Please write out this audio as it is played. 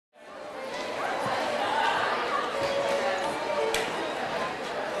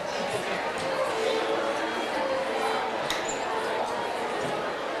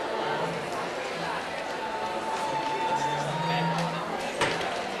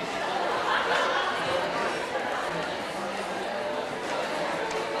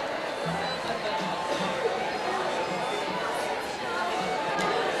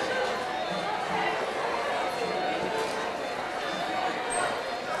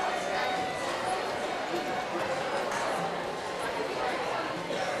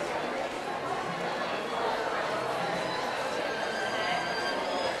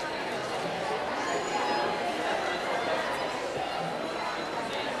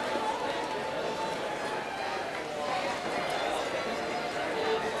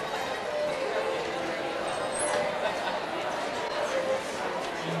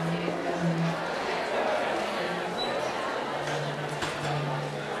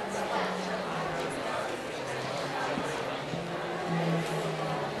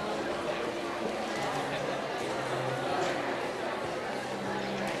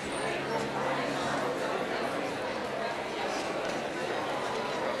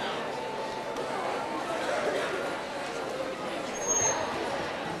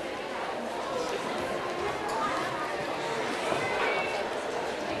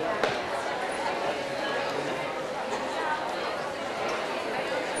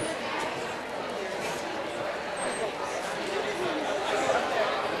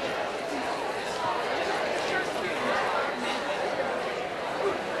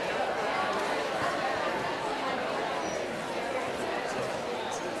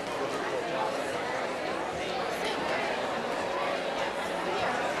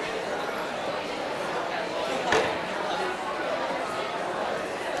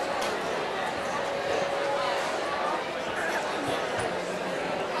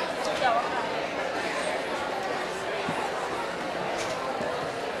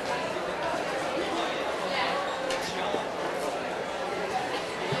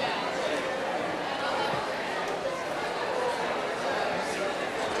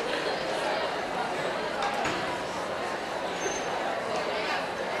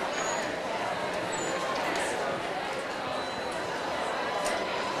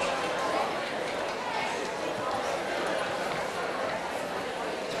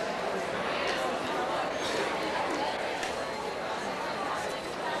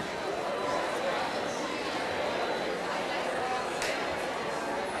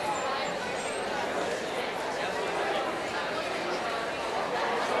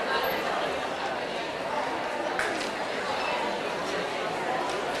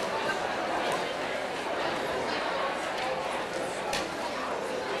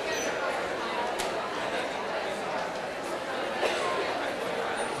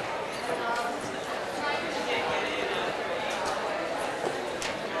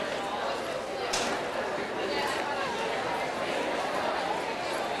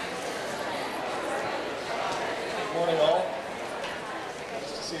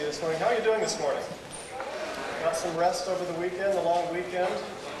see you this morning. How are you doing this morning? Got some rest over the weekend, the long weekend?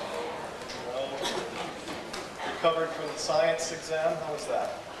 Recovered from the science exam? How was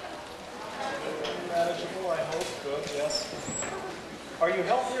that? Manageable, I hope. Good, yes. Are you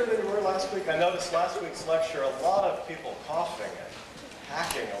healthier than you were last week? I noticed last week's lecture, a lot of people coughing and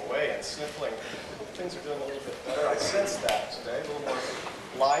hacking away and sniffling. I hope things are doing a little bit better. I sense that today, a little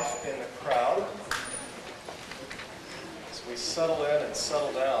more life in the crowd. As we settle in and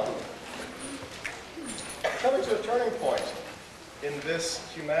settle down. We're coming to a turning point in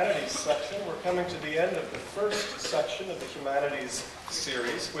this Humanities section. We're coming to the end of the first section of the Humanities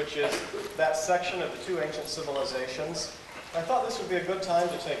series, which is that section of the two ancient civilizations. I thought this would be a good time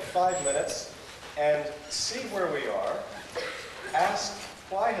to take 5 minutes and see where we are, ask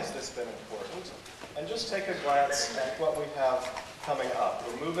why has this been important, and just take a glance at what we have coming up.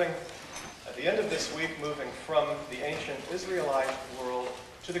 We're moving, at the end of this week, moving from the ancient Israelite world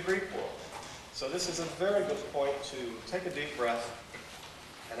to the Greek world. So this is a very good point to take a deep breath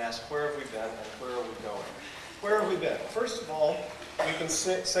and ask, where have we been and where are we going? Where have we been? First of all, we can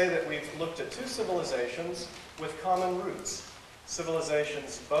say that we've looked at two civilizations with common roots.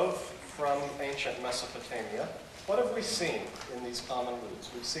 Civilizations both from ancient Mesopotamia. What have we seen in these common roots?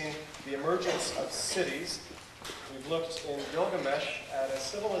 We've seen the emergence of cities. We've looked in Gilgamesh at a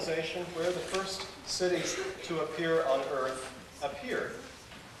civilization where the first cities to appear on Earth appeared.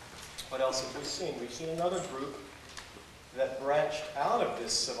 What else have we seen? We've seen another group that branched out of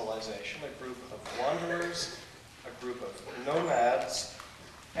this civilization, a group of wanderers, a group of nomads,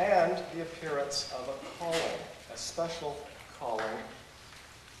 and the appearance of a calling, a special calling.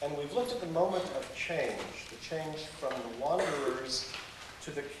 And we've looked at the moment of change, the change from the wanderers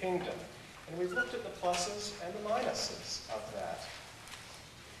to the kingdom. And we've looked at the pluses and the minuses of that.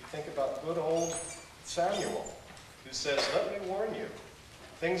 You think about good old Samuel, who says, "Let me warn you,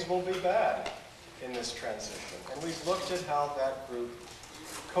 things will be bad in this transition." And we've looked at how that group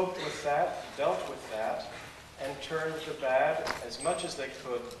coped with that, dealt with that, and turned the bad as much as they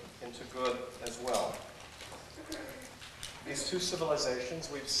could into good as well. These two civilizations,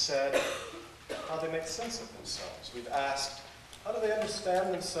 we've said how they make sense of themselves. We've asked, how do they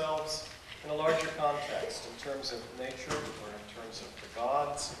understand themselves in a larger context, in terms of nature, or in terms of the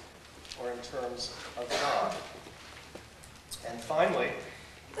gods, or in terms of God? And finally,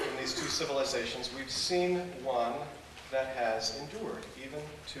 in these two civilizations, we've seen one that has endured, even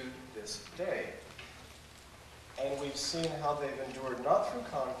to this day. And we've seen how they've endured not through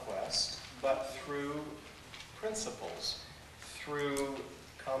conquest, but through principles, through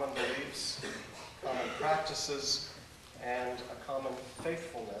common beliefs, common practices, and a common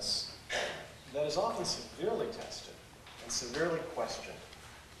faithfulness that is often severely tested and severely questioned.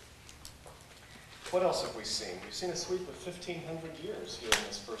 What else have we seen? We've seen a sweep of 1,500 years here in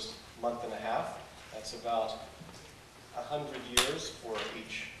this first month and a half. That's about 100 years for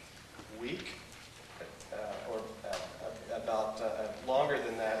each week, or about longer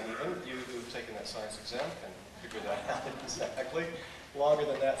than that even. You who've taken that science exam can figure that out exactly. Longer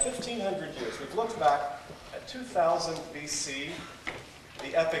than that, 1,500 years. We've looked back at 2000 BC,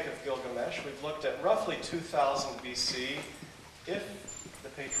 the Epic of Gilgamesh. We've looked at roughly 2000 BC, if the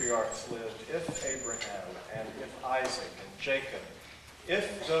patriarchs lived, if Abraham and if Isaac and Jacob,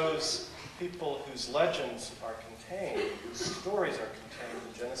 if those people whose legends are contained, whose stories are contained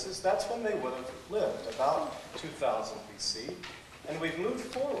in Genesis, that's when they would have lived, about 2000 BC. And we've moved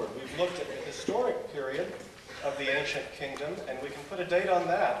forward. We've looked at the historic period of the ancient kingdom, and we can put a date on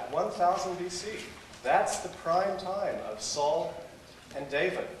that, 1000 BC. That's the prime time of Saul and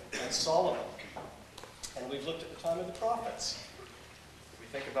David and Solomon. And we've looked at the time of the prophets.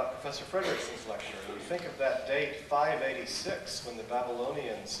 Think about Professor Frederickson's lecture, and we think of that date, 586, when the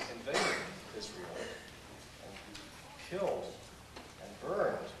Babylonians invaded Israel and killed and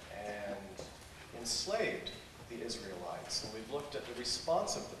burned and enslaved the Israelites. And we've looked at the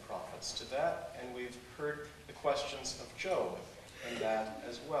response of the prophets to that, and we've heard the questions of Job in that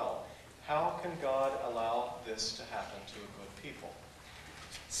as well. How can God allow this to happen to a good people?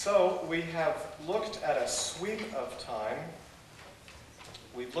 So we have looked at a sweep of time.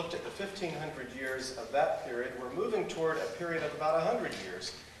 We've looked at the 1,500 years of that period. We're moving toward a period of about 100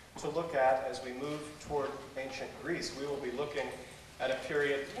 years to look at as we move toward ancient Greece. We will be looking at a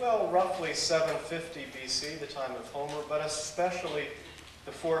period, well, roughly 750 BC, the time of Homer, but especially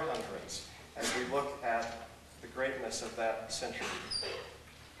the 400s, as we look at the greatness of that century.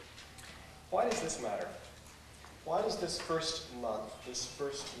 Why does this matter? Why does this first month, this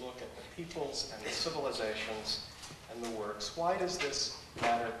first look at the peoples and the civilizations and the works, why does this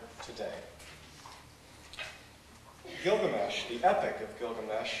matter today? Gilgamesh, the epic of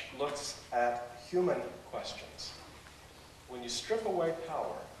Gilgamesh, looks at human questions. When you strip away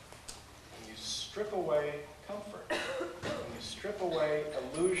power, when you strip away comfort, when you strip away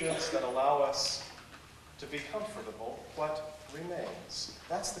illusions that allow us to be comfortable, what remains?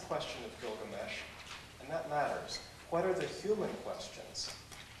 That's the question of Gilgamesh, and that matters. What are the human questions?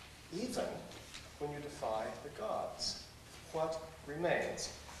 Even when you defy the gods, what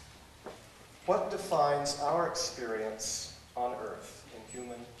remains? What defines our experience on earth in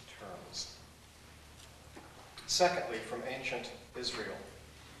human terms? Secondly, from ancient Israel,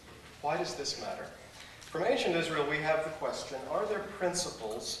 why does this matter? From ancient Israel, we have the question, are there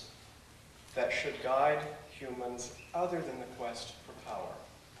principles that should guide humans other than the quest for power?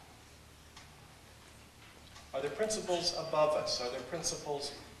 Are there principles above us? Are there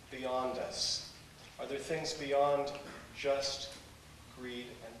principles beyond us? Are there things beyond just greed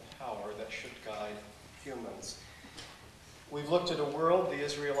and power that should guide humans? We've looked at a world the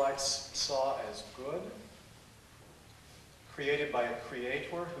Israelites saw as good, created by a creator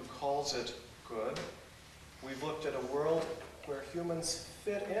who calls it good. We've looked at a world where humans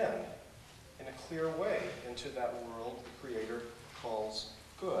fit in a clear way into that world the Creator calls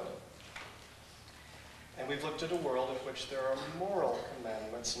good. And we've looked at a world in which there are moral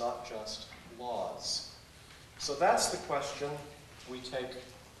commandments, not just laws. So that's the question we take,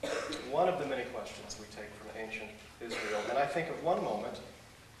 one of the many questions we take from ancient Israel. And I think of one moment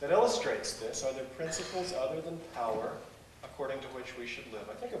that illustrates this. Are there principles other than power according to which we should live?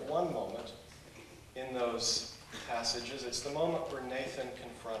 I think of one moment in those passages. It's the moment where Nathan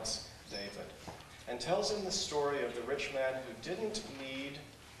confronts David and tells him the story of the rich man who didn't need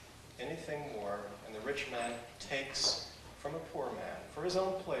anything more, and the rich man takes from a poor man for his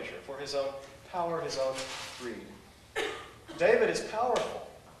own pleasure, for his own power, his own greed. David is powerful.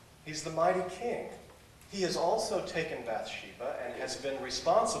 He's the mighty king. He has also taken Bathsheba and has been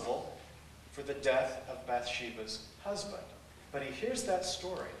responsible for the death of Bathsheba's husband. But he hears that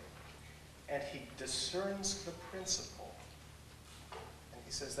story, and he discerns the principle. And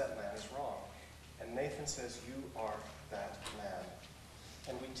he says, that man is wrong. And Nathan says, you are that man.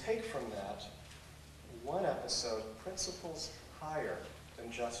 And we take from that one episode principles higher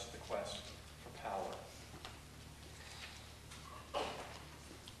than just the quest for power.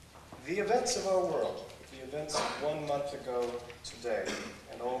 The events of our world, the events of 1 month ago today,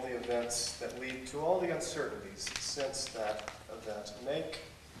 and all the events that lead to all the uncertainties since that event, make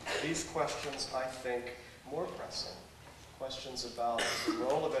these questions, I think, more pressing. Questions about the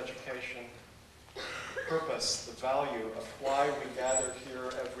role of education, purpose, the value of why we gather here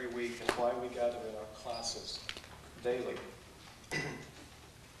every week and why we gather in our classes daily.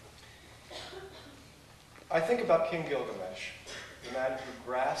 I think about King Gilgamesh, the man who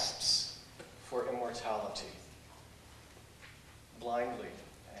grasps for immortality blindly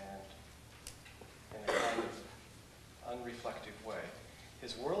and in a kind of unreflective way.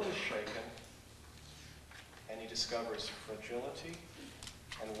 His world is shaken, and he discovers fragility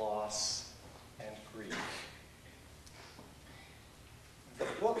and loss and grief. The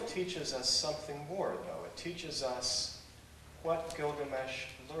book teaches us something more, though. It teaches us what Gilgamesh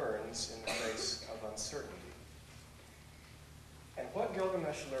learns in the face of uncertainty. And what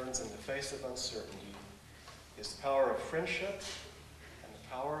Gilgamesh learns in the face of uncertainty is the power of friendship and the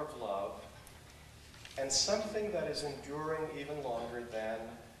power of love, and something that is enduring even longer than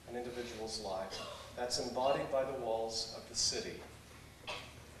an individual's life. That's embodied by the walls of the city.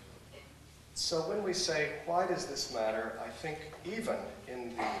 So when we say, why does this matter, I think even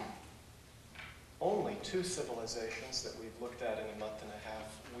in the only 2 civilizations that we've looked at in a month and a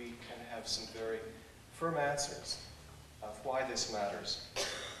half, we can have some very firm answers of why this matters.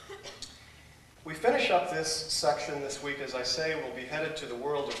 We finish up this section this week, as I say. We'll be headed to the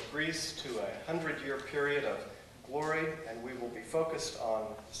world of Greece, to a 100-year period of glory, and we will be focused on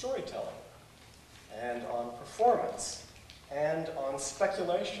storytelling, and on performance, and on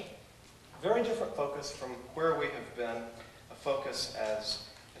speculation. Very different focus from where we have been, a focus as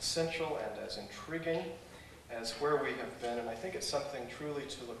essential and as intriguing as where we have been, and I think it's something truly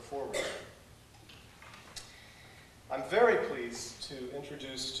to look forward to. I'm very pleased to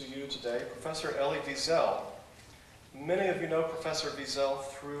introduce to you today Professor Elie Wiesel. Many of you know Professor Wiesel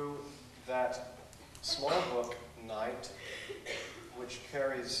through that small book, Night, which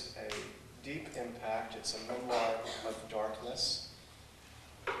carries a deep impact. It's a memoir of darkness.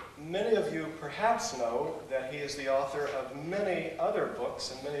 Many of you perhaps know that he is the author of many other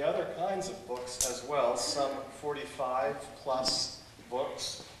books and many other kinds of books as well, some 45+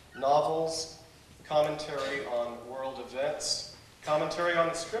 books, novels, commentary on world events, commentary on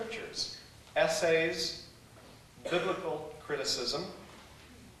the scriptures, essays, Biblical Criticism.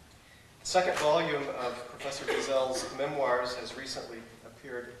 The second volume of Professor Wiesel's memoirs has recently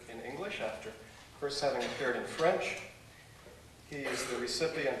appeared in English after first having appeared in French. He is the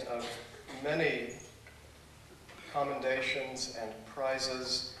recipient of many commendations and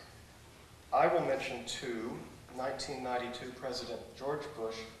prizes. I will mention two. 1992, President George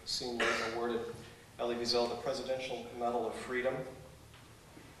Bush Sr. awarded Elie Wiesel the Presidential Medal of Freedom.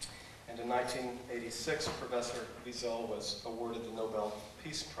 And in 1986, Professor Wiesel was awarded the Nobel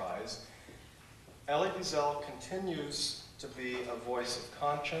Peace Prize. Elie Wiesel continues to be a voice of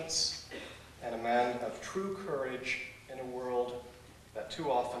conscience and a man of true courage in a world that too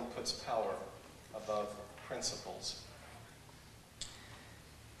often puts power above principles.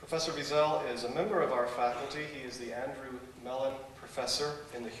 Professor Wiesel is a member of our faculty. He is the Andrew Mellon Professor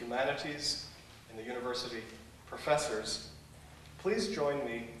in the Humanities in the University Professors. Please join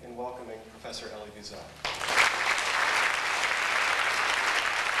me in welcoming Professor Elie Wiesel.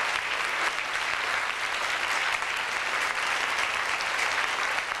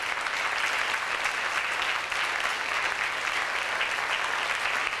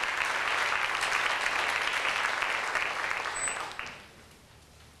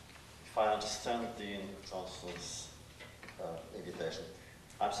 If I understand Dean Johnson's invitation,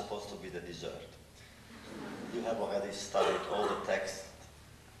 I'm supposed to be the dessert. You have already studied all the text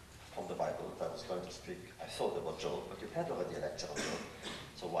from the Bible. I was going to speak, I thought about Job, but you had already a lecture on Job,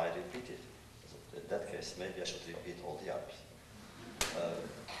 so why repeat it? So in that case, maybe I should repeat all the others.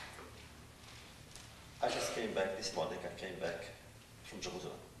 I just came back this morning, I came back from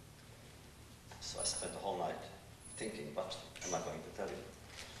Jerusalem. So I spent the whole night thinking, what am I going to tell you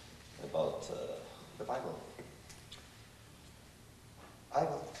about the Bible? I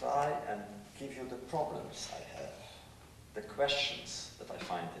will try and give you the problems I have, the questions that I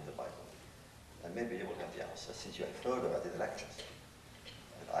find in the Bible. And maybe you will have the answer, since you have heard already the lectures.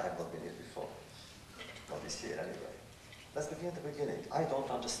 And I have not been here before, not this year anyway. Let's begin at the beginning. I don't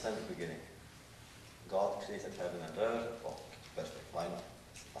understand the beginning. God created heaven and earth. Oh, perfect, why not?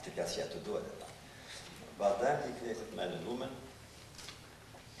 Nothing else he had to do at that time. But then he created man and woman.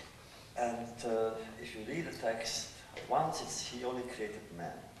 And if you read the text, once he only created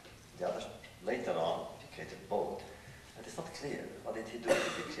man. The other, later on, he created both. And it's not clear. What did he do? Did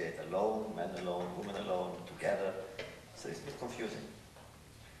he create alone, man alone, woman alone, together? So it's a bit confusing.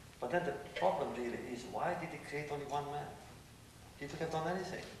 But then the problem really is, why did he create only one man? He could have done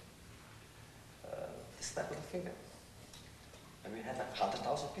anything. The snap of the finger. And we had like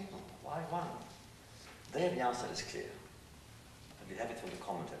 100,000 people. Why one? There the answer is clear. And we have it from the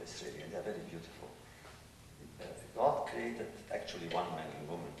commentaries really, and they're very beautiful. God created actually one man and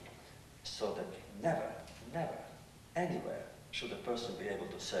woman so that never, never, anywhere should a person be able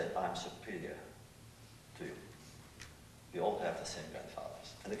to say, I'm superior to you. We all have the same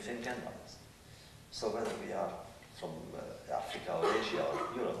grandfathers and the same grandmothers. So whether we are from Africa or Asia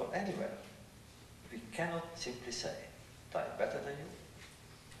or Europe or anywhere, we cannot simply say, I'm better than you,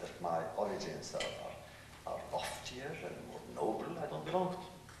 that my origins are loftier and more noble. I don't belong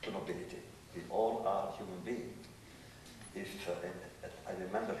to nobility. We all are human beings. If I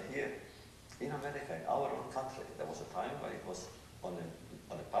remember here in America, in our own country, there was a time where it was on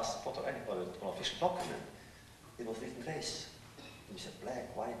a passport or an official document, it was written race. And you said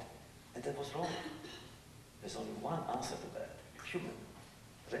black, white, and that was wrong. There's only one answer to that: human.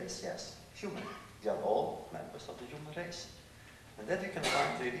 Race, yes, human. We are all members of the human race. And that we can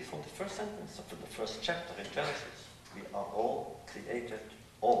find really from the first sentence of the first chapter in Genesis. We are all created,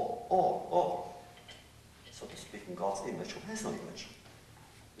 all, so to speak, in God's image, who has no image.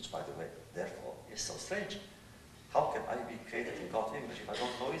 Which, by the way, therefore, is so strange. How can I be created in God's image if I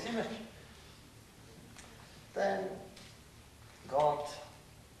don't know his image? Then God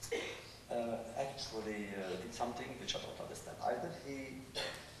actually did something which I don't understand either. He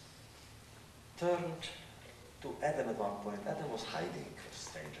turned to Adam at one point. Adam was hiding for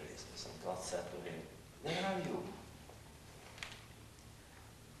strange reasons, and God said to him, where are you?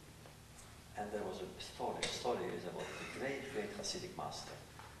 And there was a story. The story is about the great, great Hasidic master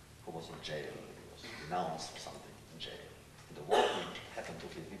who was in jail. He was denounced for something in jail. And the warden happened to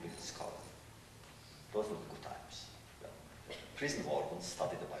be a biblical scholar. Those were the good times. Well, the prison wardens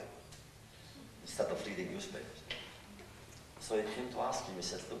studied the Bible instead of reading newspapers. So he came to ask him, he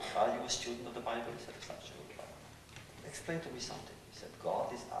said, look, are you a student of the Bible? He said, I'm not a student of the Bible. Explain to me something. He said, God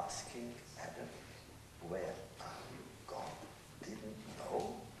is asking Adam, where are you? God didn't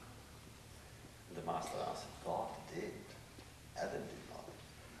know. And the master answered, God did. Adam did not.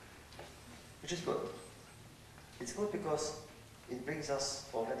 Which is good. It's good because it brings us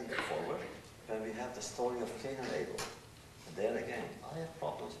already forward. when we have the story of Cain and Abel, and there again, I have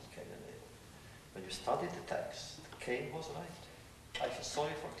problems with Cain and Abel. When you study the text, Cain was right. I feel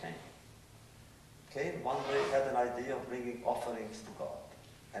sorry for Cain. Cain one day had an idea of bringing offerings to God.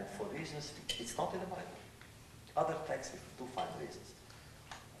 And for reasons, it's not in the Bible. Other texts we do find reasons.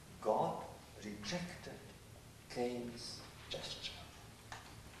 God rejected Cain's gesture.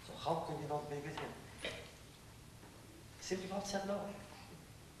 So how can you not be with him? Simply God said no.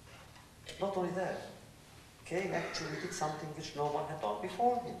 Not only that, Cain actually did something which no one had done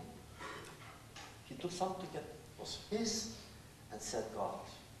before him. He took something that was his and said, God,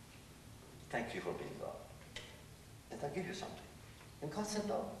 thank you for being God. And I give you something. And God said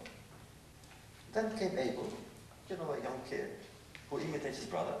no. Then came Abel, you know, a young kid who imitates his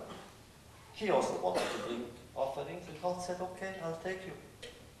brother. He also wanted to bring offerings, and God said, okay, I'll take you.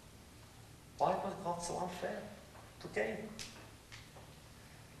 Why was God so unfair to Cain?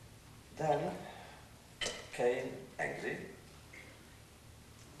 Then Cain, angry,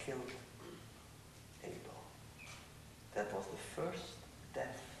 killed Abel. That was the first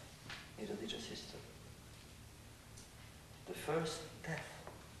death in religious history. The first death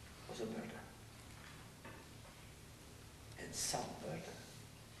was a murder. And some murder.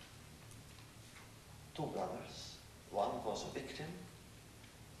 Two brothers, one was a victim,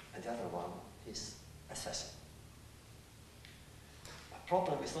 and the other one his assassin. The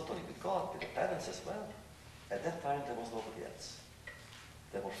problem is not only with God, with the parents as well. At that time there was nobody else.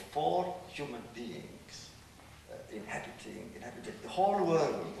 There were 4 human beings inhabited. The whole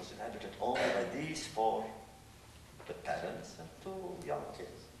world was inhabited only by these 4, the parents and 2 young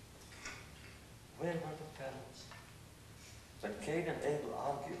kids. Where were the parents? When Cain and Abel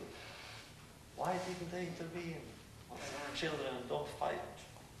argued, why didn't they intervene? Children, don't fight.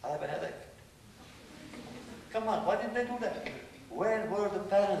 I have a headache. Come on, why didn't they do that? Where were the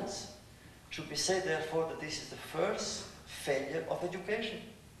parents? Should we say, therefore, that this is the first failure of education?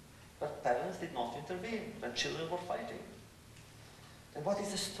 But parents did not intervene when children were fighting. And what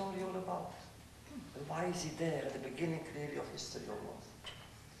is the story all about? And why is he there at the beginning, really, of history almost?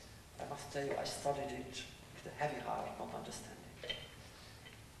 I must tell you, I studied it with a heavy heart, not understanding.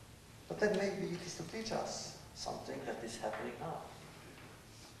 But then maybe it is to teach us something that is happening now.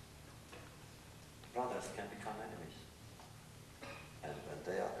 Brothers can become enemies. And when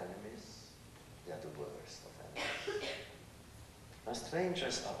they are enemies, they are the worst of enemies. When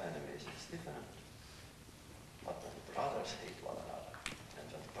strangers are enemies, it's different. But when brothers hate one another,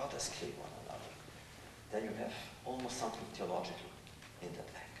 and when brothers kill one another, then you have almost something theological in that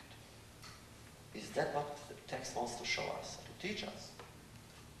act. Is that what the text wants to show us, to teach us?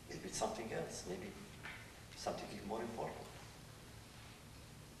 Maybe it's something else, maybe something even more important.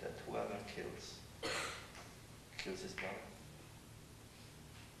 That whoever kills his brother.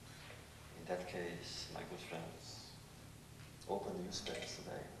 In that case, my good friends, open the newspapers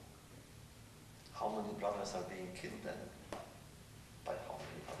today. How many brothers are being killed then? By how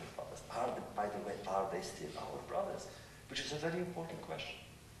many other brothers? By the way, are they still our brothers? Which is a very important question.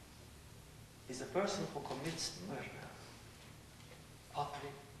 Is a person who commits murder, ugly,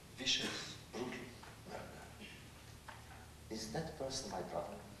 vicious, brutal murder, is that person my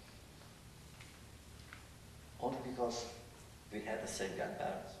brother? Only because we had the same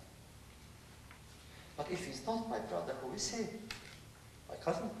grandparents. But if he's not my brother, who is he? My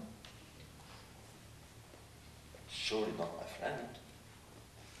cousin? Surely not my friend.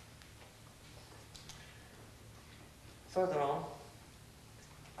 Further on,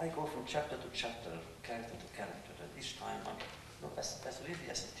 I go from chapter to chapter, character to character, and each time I'm, as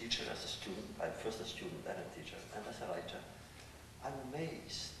a teacher, as a student, I'm first a student, then a teacher, and as a writer, I'm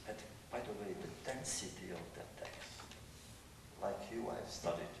amazed at, by the way, the density of that text. Like you, I've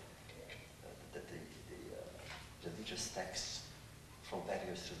studied the religious texts from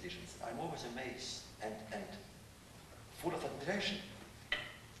various religions. I'm always amazed and full of admiration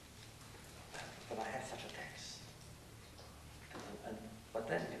when I have such a text. But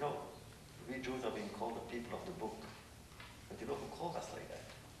then, you know, we Jews are being called the people of the book. But you know who called us like that?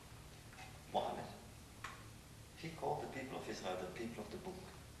 Mohammed. He called the people of Israel the people of the book.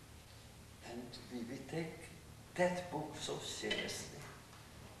 And we take that book so seriously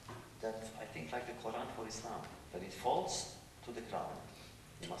that I think like the Quran for Islam, when it falls to the ground,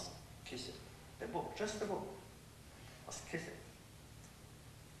 you must kiss it. The book, just the book, must kiss it.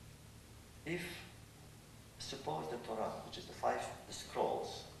 If, suppose the Torah, which is the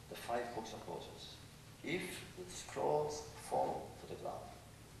scrolls, the 5 books of Moses, if the scrolls fall to the ground,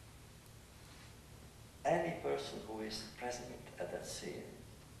 any person who is present at that scene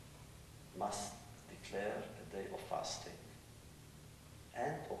must declare a day of fasting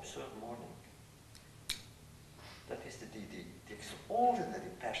and observe mourning That is the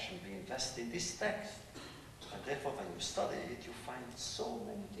extraordinary passion we invest in this text. And therefore, when you study it, you find so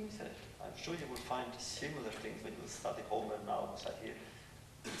many things in it. I'm sure you will find similar things when you study Homer now, as I hear.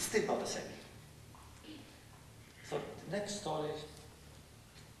 It's still not the same. So the next story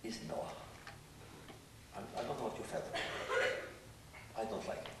is Noah. I don't know what you felt. I don't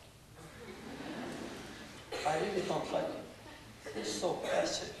like it. I really don't like it. He's so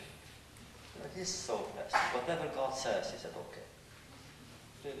passive. He's so passive. Whatever God says, he said, okay.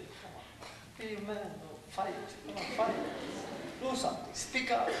 Really, come on. Be a man. No, fight. Come on, fight. Do something.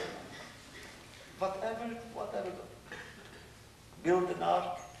 Speak up. Whatever. Build an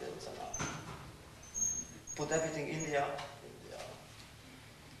ark. Builds an ark. Put everything in the ark.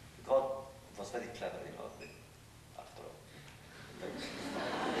 God was very clever, after all.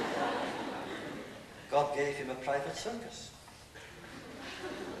 God gave him a private circus.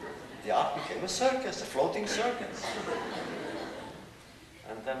 The ark became a circus, a floating circus.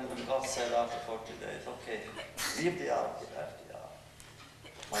 And then when God said after 40 days, okay, leave the ark, you have the ark.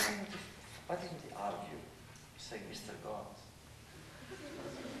 Why didn't he argue, saying, Mr. God,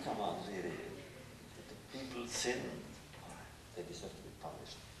 come on, really, the people sinned, they deserve to be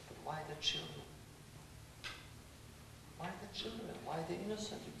punished. But why the children? Why the children? Why the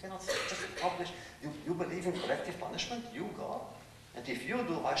innocent? You cannot just publish. You believe in collective punishment, you, God. And if you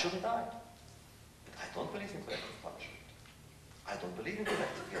do, I shouldn't die. But I don't believe in collective punishment. I don't believe in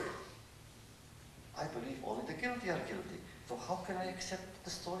collective guilt. I believe only the guilty are guilty. So how can I accept the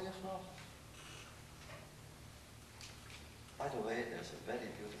story of Noah? By the way, there's a very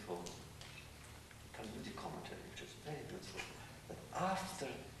beautiful Talmudic commentary, which is very beautiful. That after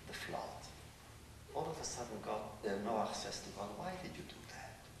the flood, all of a sudden Noah says to God, why did you do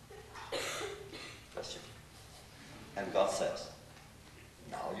that? Bless you. And God says,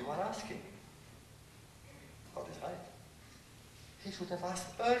 now you are asking. God is right. He should have asked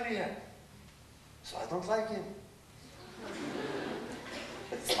earlier. So I don't like him.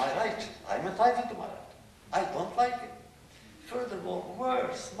 It's my right. I'm entitled to my right. I don't like him. Furthermore,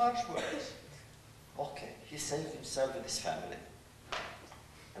 worse, much worse. Okay, he saved himself and his family.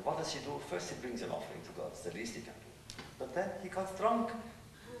 And what does he do? First he brings an offering to God. It's the least he can do. But then he got drunk.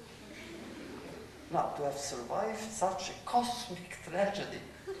 Now, to have survived such a cosmic tragedy,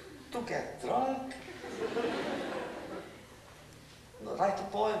 to get drunk, write a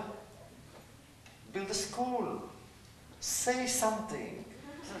poem, build a school, say something,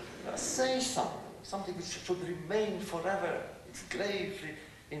 something which should remain forever. It's gravely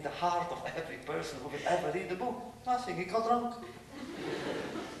in the heart of every person who will ever read the book. Nothing, he got drunk.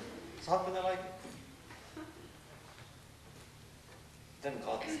 So how can I like it? Then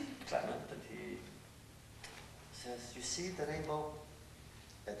God is clement and he says, you see the rainbow?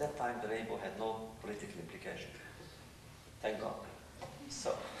 At that time the rainbow had no political implication. Thank God.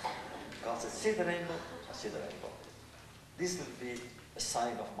 So, God said, see the rainbow? I see the rainbow. This will be a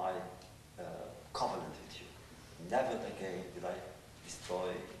sign of my covenant with you. Never again will I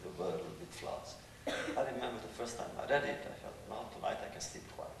destroy the world with floods. I remember the first time I read it, I thought, no, tonight I can sleep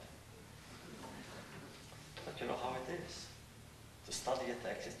quiet. But you know how it is. To study a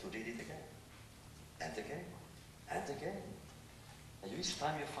text is to read it again, and again, and again. And each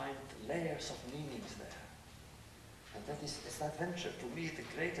time you find layers of meanings there. And that is an adventure. To me, the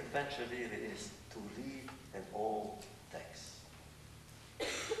great adventure really is to read an old text.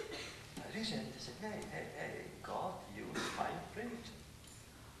 I read it and say, hey, God used fine print.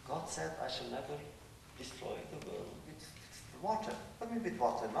 God said, I shall never destroy the world with water. What do you mean with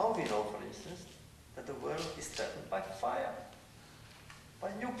water? Now we know, for instance, that the world is threatened by fire,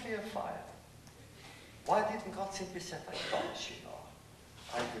 by nuclear fire. Why didn't God simply say, I promise you, Noah,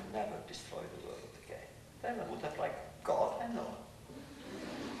 I will never destroy the world again? Then I would have like God and Noah.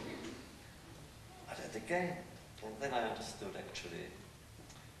 I read again, and then I understood actually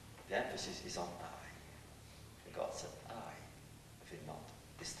the emphasis is on I. And God said, I will not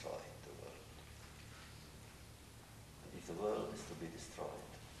destroy the world. And if the world is to be destroyed,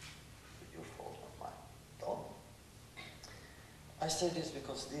 it's your fault, not mine. Don't. I say this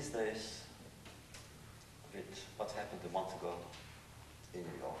because these days, with what happened a month ago in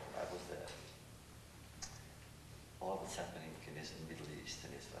New York, I was there. All that's happening in the Middle East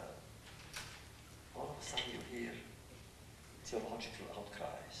and Israel. All of a sudden you hear theological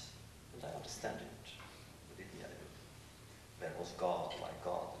outcries, and I understand it. Believe me, I do. Where was God, like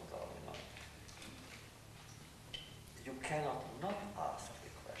God and God, you know? You cannot not ask the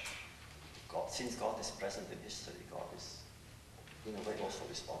question. God, since God is present in history, God is in a way also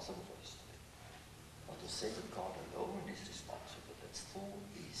responsible for history. But to say that God alone is responsible, that's too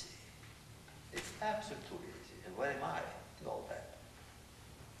easy. It's absolutely too easy. And And where am I in all that?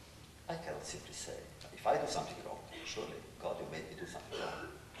 I cannot simply say, if I do something wrong, surely, God, you made me do something wrong.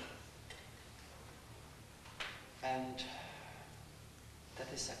 And that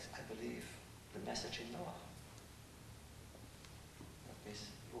is, I believe, the message in Noah. That means,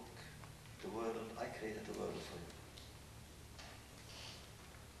 look, the world, I created the world for you.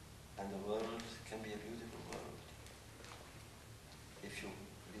 And the world can be a beautiful world if you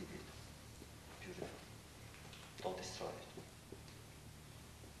leave it beautiful. Don't destroy it.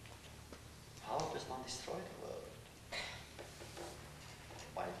 How does one destroy the world?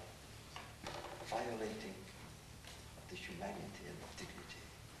 By violating the humanity and dignity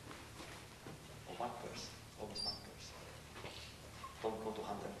of one person, almost one person. Don't go to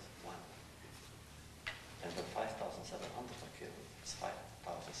hundreds, one. And when 5,700 are killed, it's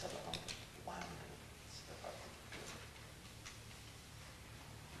 5,700, one.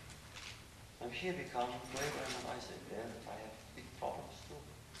 And here we come to Abraham and Isaac. There I have big problems too.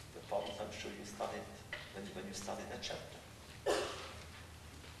 The problems I'm sure you studied when you studied that chapter.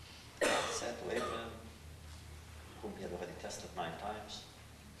 God said to Abraham, whom he had already tested 9 times,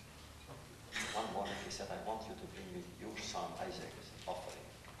 one morning he said, I want you to bring me your son Isaac as an offering.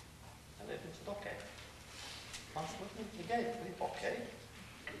 And Abraham said, okay. Once he gave it, okay.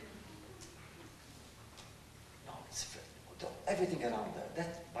 No, it's everything around that.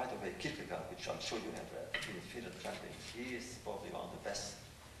 That, by the way, Kierkegaard, which I'm sure you have read, in Fear and Trembling, he is probably one of the best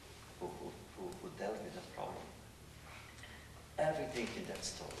who dealt with that problem. Everything in that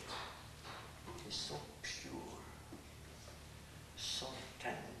story is so pure, so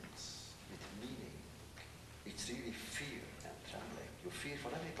tense, with meaning. It's really fear and trembling. You fear for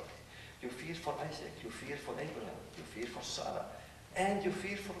everybody. You fear for Isaac, you fear for Abraham, you fear for Sarah, and you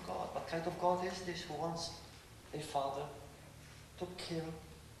fear for God. What kind of God is this who wants a father to kill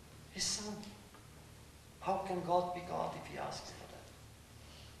his son? How can God be God if he asks for that?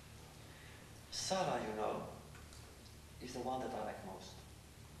 Sarah, you know, is the one that I like most.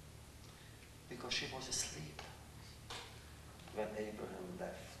 Because she was asleep when Abraham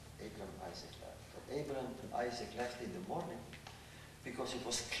left. Abraham and Isaac left. But Abraham and Isaac left in the morning because it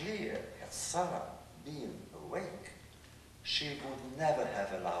was clear that Sarah, being awake, she would never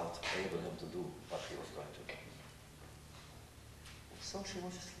have allowed Abraham to do what he was going to do. And so she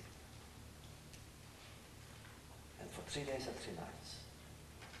was asleep. And for 3 days and 3 nights,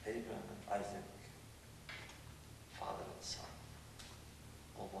 Abraham and Isaac, father and son,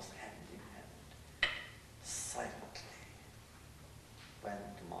 almost hand in hand, silently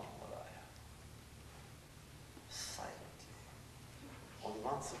went to Mount Moriah. Silently. Only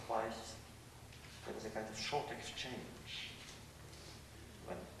once or twice, there was a kind of short exchange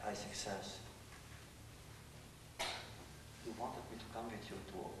when Isaac says, you wanted me to come with you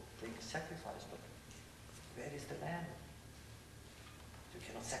to bring a sacrifice, but where is the lamb? You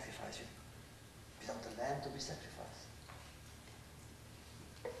cannot sacrifice it without the lamb to be sacrificed.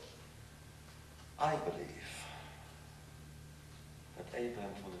 I believe that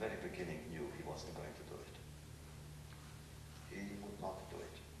Abraham from the very beginning knew he wasn't going to do it. He would not do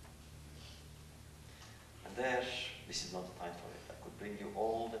it. And there, this is not the time for it. I could bring you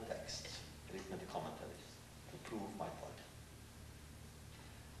all the texts, written in the commentaries, to prove my point.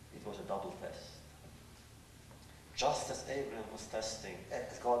 It was a double test. Just as Abraham was testing,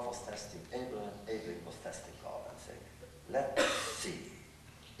 as God was testing Abraham, Abraham was testing God and saying, let's see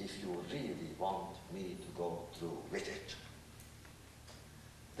if you really want me to go through with it.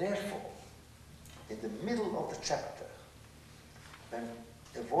 Therefore, in the middle of the chapter, when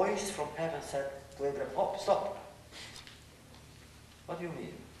a voice from heaven said to Abraham, oh, stop. What do you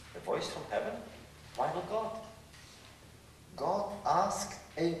mean? A voice from heaven? Why not God? God asked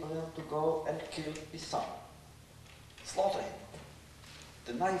Abraham to go and kill his son. Slaughter him.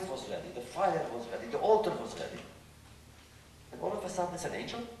 The knife was ready, the fire was ready, the altar was ready. And all of a sudden it's an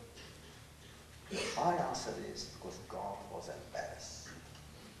angel? My answer is because God was embarrassed.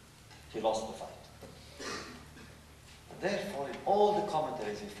 He lost the fight. And therefore, in all the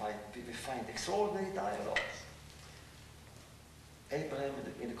commentaries we find extraordinary dialogues. Abraham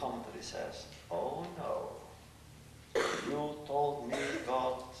in the commentary says, oh no, you told me,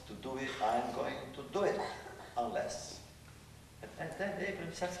 God, to do it, I'm going to do it, unless. And then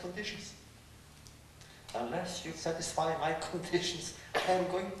Abraham sets conditions. Unless you satisfy my conditions, I'm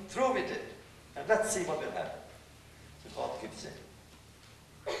going through with it. And let's see what will happen. So God gives in.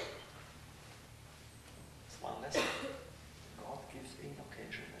 It's one lesson. God gives in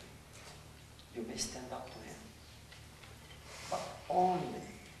occasionally. You may stand up to him. But only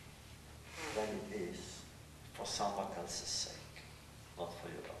when it is for someone else's sake, not for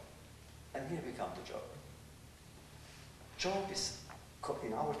your own. And here we come to Job. Job is,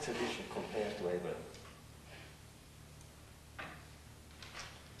 in our tradition, compared to Abraham.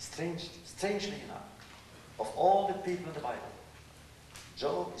 Strangely enough, of all the people in the Bible,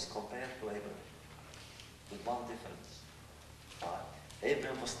 Job is compared to Abraham, with one difference.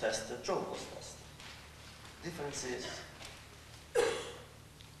 Abraham was tested, Job was tested. Difference is,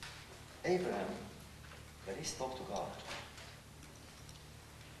 Abraham, when he spoke to God,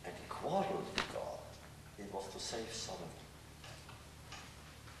 and he quarreled with God, it was to save Sodom.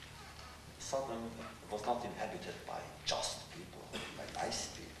 Sodom was not inhabited by just people, by nice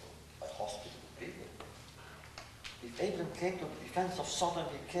people, by hospitable people. If Abraham came to the defense of Sodom,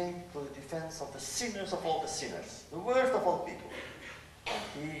 he came to the defense of the sinners of all the sinners, the worst of all people. And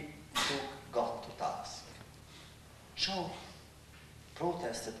he took God to task. Job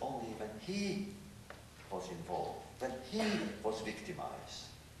protested only when he was involved, when he was victimized,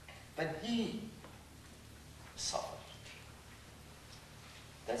 when he suffered.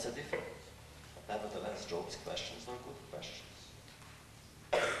 That's a difference. But nevertheless, Job's questions are good questions.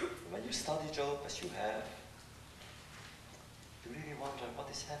 When you study Job, as you have, you really wonder what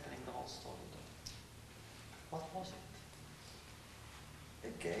is happening in the whole story there. What was it? A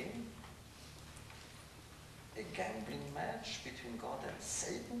game? A gambling match between God and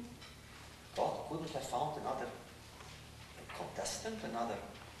Satan? God couldn't have found another contestant, another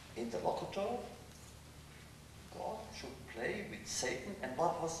interlocutor. God should play with Satan. And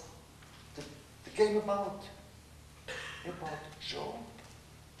what was the game about? About Job,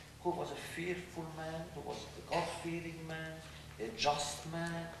 who was a fearful man, who was a God-fearing man, a just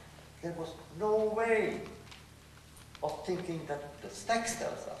man. There was no way of thinking that the text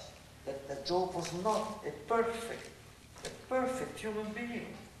tells us that Job was not a perfect human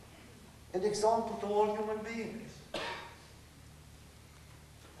being, an example to all human beings.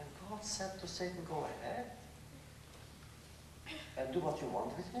 And God said to Satan, go ahead and do what you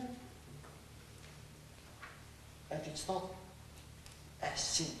want with him. And it's not as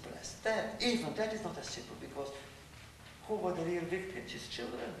simple as that. Even that is not as simple, because who were the real victims? His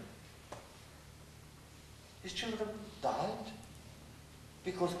children. His children died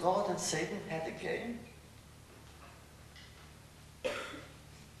because God and Satan had a game.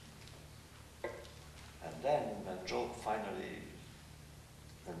 And then when Job finally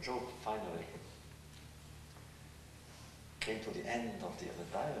came to the end of the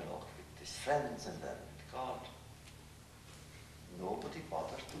dialogue with his friends and then with God, nobody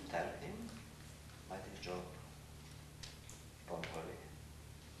bothered to tell him, my dear Job, don't worry,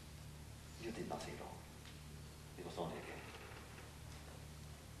 you did nothing wrong. It was only a game.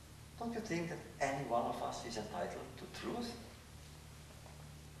 Don't you think that any one of us is entitled to truth?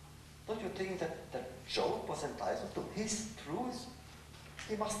 Don't you think that Job was entitled to his truth?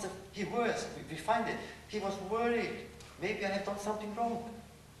 We find it, he was worried. Maybe I have done something wrong.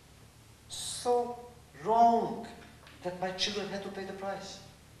 So wrong that my children had to pay the price.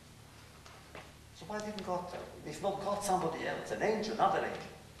 So why didn't God tell me? If not God, somebody else, an angel, another angel.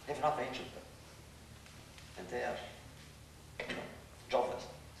 They have enough angels there. And they are, jobless.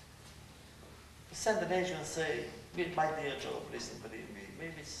 Send an angel and say, my dear Job, listen, believe me,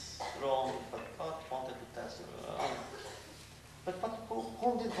 maybe it's wrong, but God wanted to test you. But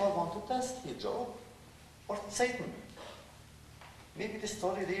whom did God want to test here, Job? Or Satan? Maybe the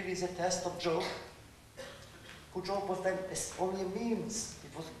story really is a test of Job, who Job was then only a means.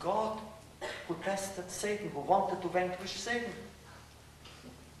 It was God who tested Satan, who wanted to vanquish Satan.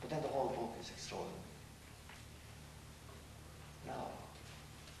 But then the whole book is extraordinary. Now,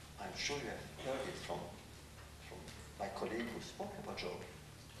 I'm sure you have heard it from my colleague who spoke about Job.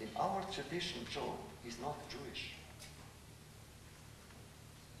 In our tradition, Job is not Jewish.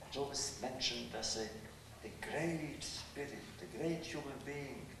 Job is mentioned as a great spirit, a great human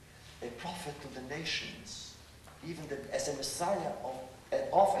being, a prophet to the nations, even as a Messiah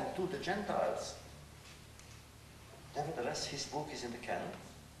of and to the Gentiles. Nevertheless, his book is in the canon.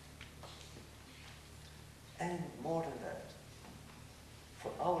 And more than that,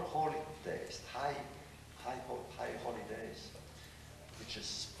 for our holy days, high holy days, which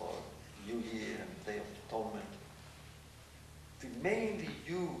is for New Year and Day of Atonement, we mainly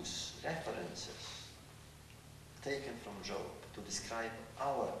use references taken from Job to describe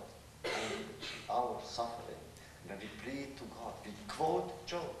our anguish, our suffering. When we plead to God, we quote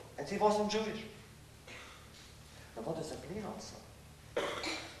Job, and he wasn't Jewish. Now what does it mean also?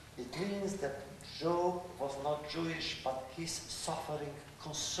 It means that Job was not Jewish, but his suffering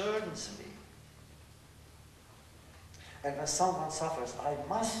concerns me. And when someone suffers, I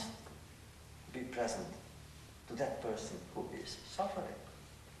must be present to that person who is suffering,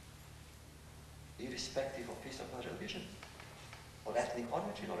 irrespective of his or her religion. or ethnic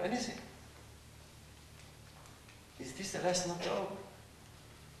origin, or anything. Is this a lesson of Job?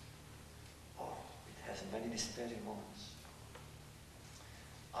 Oh, it has many despairing moments.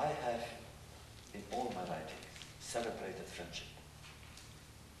 I have, in all my writing, celebrated friendship.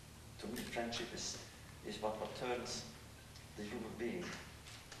 To me, friendship is what turns the human being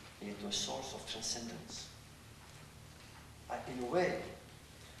into a source of transcendence. In a way,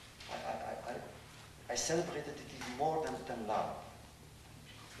 I celebrated it even more than love.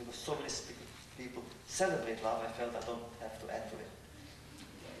 Because so many people celebrate love, I felt I don't have to add to it.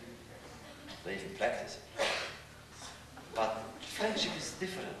 They even practice it. But friendship is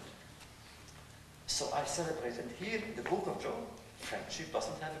different. So I celebrate, and here in the book of Job, friendship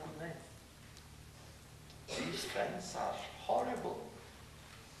doesn't have a good name. These friends are horrible.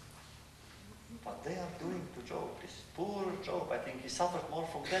 What they are doing to Job, this poor Job, I think he suffered more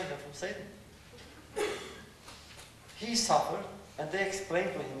from them than from Satan. He suffered, and they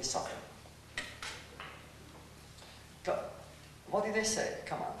explained to him he suffered. What did they say?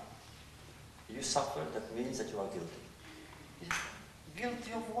 Come on. You suffer, that means that you are guilty. He said,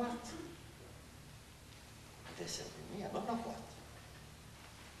 guilty of what? And they said, me, I don't know what.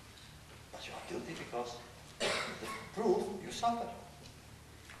 But you are guilty because the proof you suffer.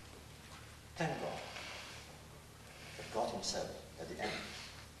 Thank God that God himself, at the end,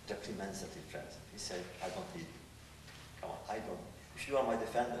 reprimanded his friends. He said, I don't need you. Come on, I don't. If you are my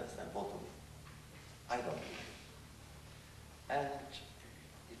defenders, then vote for me. I don't need you. And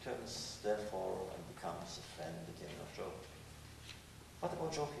he turns, therefore, and becomes a friend again of Job. What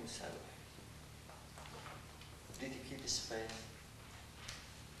about Job himself? Did he keep his faith?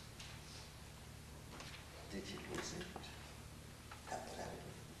 Did he lose it?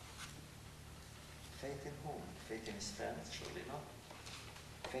 Temporarily. Faith in whom? Faith in his friends? Surely not.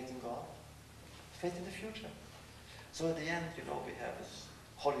 Faith in God? Faith in the future. So at the end, we have this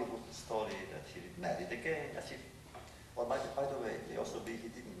Hollywood story that he married again, as if, well, by the way, he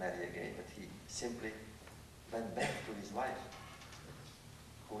didn't marry again, but he simply went back to his wife,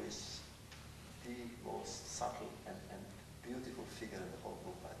 who is the most subtle and beautiful figure in the whole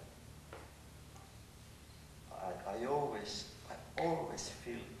book, by the way. I always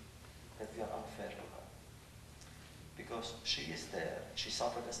feel that we are unfair to her. Because she is there, she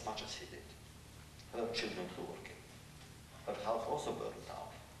suffered as much as he did. Her children too were killed. Her house also burned down.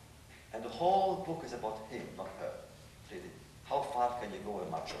 And the whole book is about him, not her. Really. How far can you go a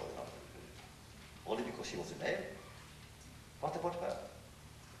macho? Only because he was a male? What about her?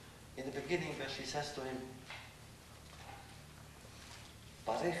 In the beginning, when she says to him,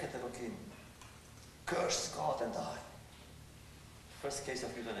 Barechet Elokim, curse God and die. First case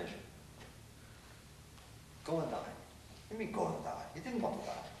of euthanasia. Go and die. You mean go and die? He didn't want to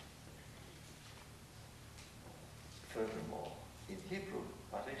die. Furthermore, in Hebrew,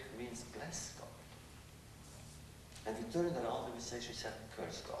 Barech means bless God. And we turn around and we say she said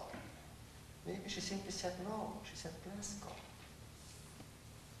curse God. Maybe she simply said no. She said bless God.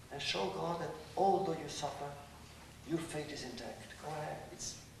 And show God that although you suffer, your faith is intact. Go ahead.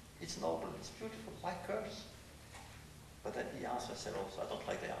 It's noble. It's beautiful. Why curse? But then he answered, said also, I don't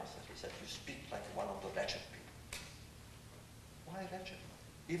like the answer. He said, you speak like one of the wretched people. Why wretched?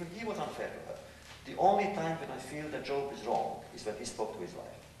 Even he was unfair to her. The only time when I feel that Job is wrong is when he spoke to his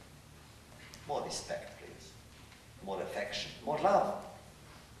wife. More respect, please. More affection. More love.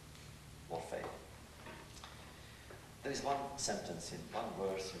 More faith. There is one sentence, one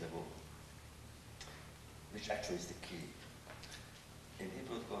verse in the book, which actually is the key. In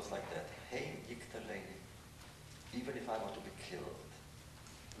Hebrew it goes like that. Hein ikterleini. Even if I were to be killed,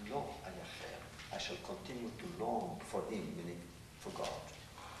 lo ayacher. I shall continue to long for him, meaning for God.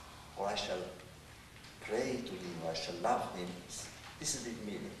 Or I shall pray to him, or I shall love him. This is the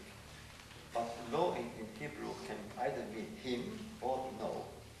meaning. But lo in Hebrew can either mean him or no.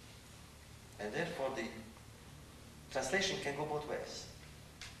 And therefore the translation can go both ways.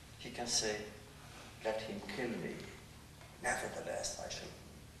 He can say, let him kill me. Nevertheless, I shall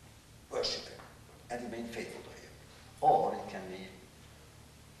worship him and remain faithful to him. Or it can mean,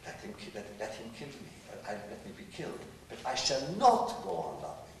 let him kill me. Let me be killed. But I shall not go on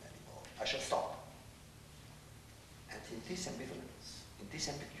loving him anymore. I shall stop. And in this ambivalence, in this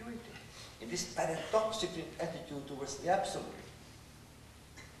ambiguity, in this paradoxical attitude towards the absolute,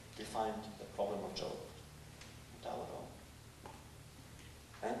 we find the problem of Job and our own.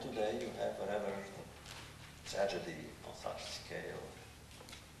 And today you have wherever tragedy on such scale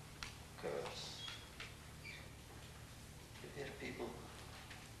occurs, you hear people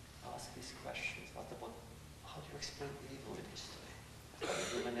ask these questions. What about, how do you explain evil in history? How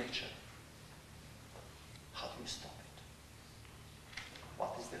do you human nature? How do you stop it?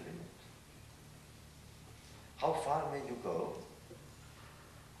 the limit? How far may you go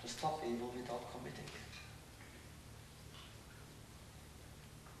to stop evil without committing it?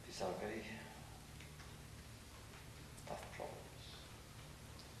 These are very tough problems.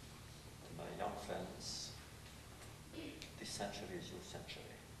 To my young friends, this century is your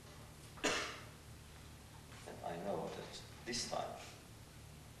century. And I know that this time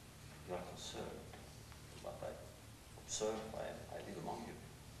you are concerned. But I observe, I live among you.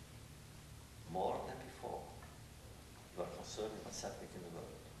 More than before, you are concerned with what's happening in the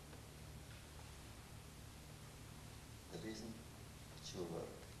world. The reason, it's your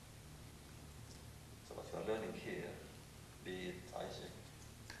world. So what you are learning here, be it Isaac,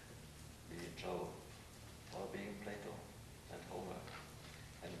 be it Job, or being Plato and Homer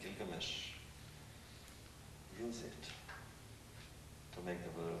and Gilgamesh, use it to make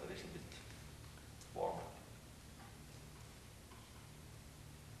the world a little bit warmer.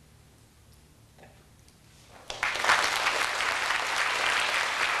 Thank you.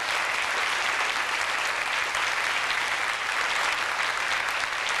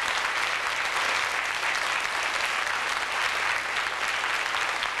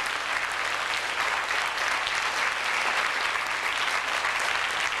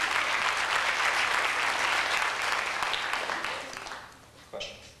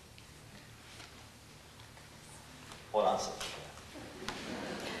 Questions? Or answers?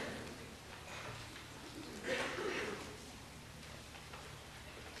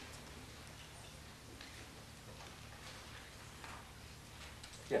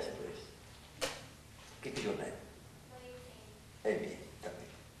 Yes, please. Give me your name. Amy, tell me.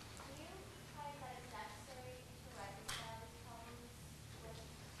 Do you find that it's necessary to reconcile these poems with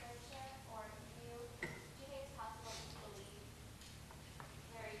scripture, or do you think it's possible to believe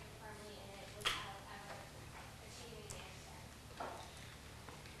very firmly in it without ever achieving the answer?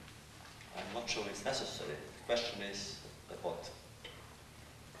 I'm not sure it's necessary. The question is about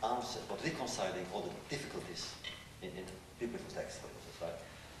answer, about reconciling all the difficulties in biblical text, for instance, right?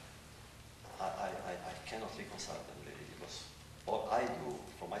 I cannot reconcile them really, because all I do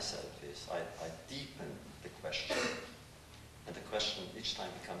for myself is I deepen the question, and the question each time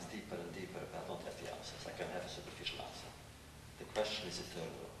becomes deeper and deeper, but I don't have the answers. I can have a superficial answer. The question is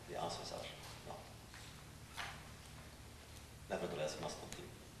eternal. The answers are not. Nevertheless, we must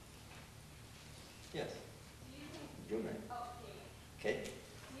continue. Yes? Do you think, Your name. oh, okay. Kate?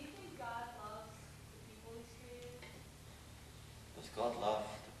 Do you think God loves the people he's created? Does God love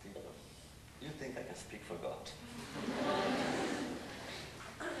the people? You think I can speak for God?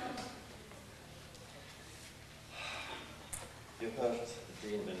 You heard the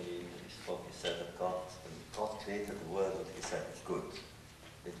dean when he spoke, he said that when God created the world, he said it's good.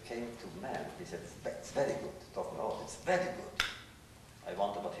 It came to man, he said it's very good. Talking about it's very good. I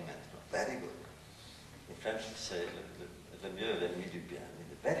wonder what he meant. Very good. In French we say le mieux est l'ennemi du bien. I mean,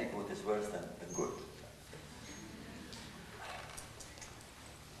 the very good is worse than good.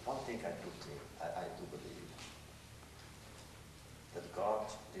 One thing I do believe, that God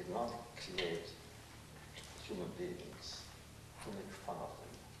did not create human beings to make fun of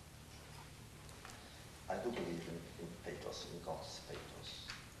them. I do believe in pathos, in God's pathos,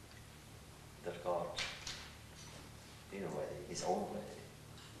 that God, in a way, his own way,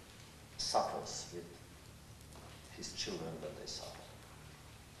 suffers with his children when they suffer.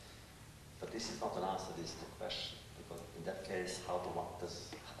 But this is not an answer, this is the question, because in that case, how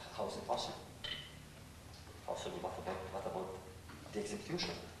is it possible? Possible, what about the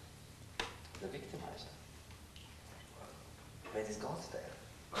executioner, the victimizer? Where is God there?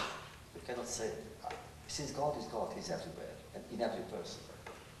 You cannot say, since God is God, he's everywhere, and in every person.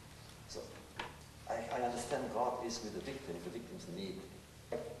 So, I understand God is with the victim, the victim's need.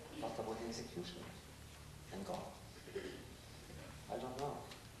 What about the executioner and God? I don't know.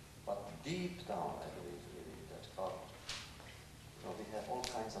 But deep down, I believe really that God, we have all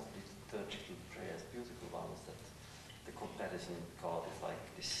kinds of liturgical prayers, beautiful ones, that the comparison with God is like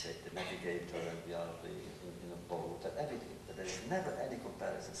this, the navigator, and we are in a boat, and everything. But there is never any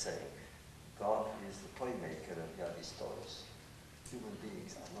comparison saying, God is the toy maker and we are his toys. Human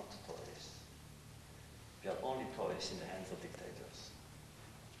beings are not toys. We are only toys in the hands of dictators.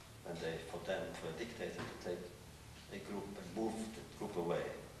 When for a dictator to take a group and move the group away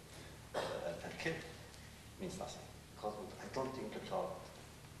and kill means nothing. God I don't think that God,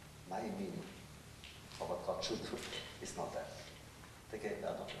 my meaning of what God should do is not that. Again, I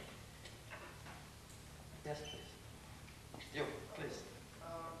don't know. Yes, please. You, please.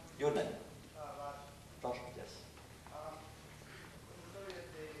 Your name. Raj, yes. The story of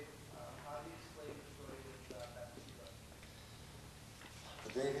David, how do you explain the story with Bathsheba? The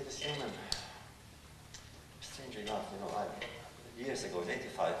David is human. Strange enough, years ago in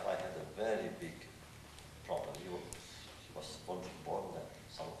 '85, I had a very big problem. He was born then,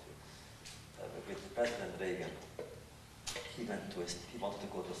 some of you. With President Reagan, he wanted to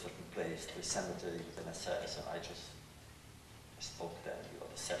go to a certain place, to a cemetery with an SS, and I spoke there,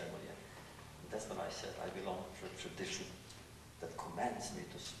 the ceremony. And that's when I said, I belong to a tradition that commands me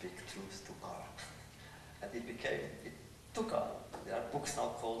to speak truth to power. And it took on. There are books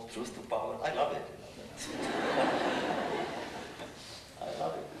now called Truth to Power. I love it. I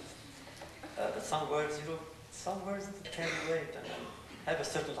love it. But some words carry weight and have a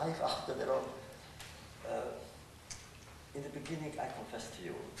certain life after their own. In the beginning, I confess to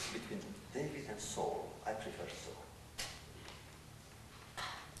you, between David and Saul, I prefer Saul.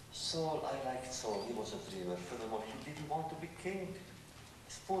 Saul, I liked Saul. He was a dreamer. Furthermore, he didn't want to be king.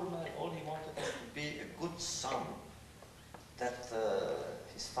 This poor man, all he wanted was to be a good son. That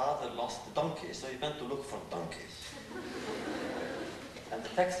his father lost the donkey, so he went to look for donkeys. And the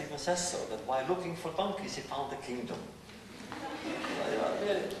text even says so, that while looking for donkeys, he found the kingdom.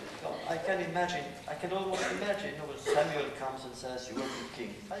 I can almost imagine, when Samuel comes and says, you will be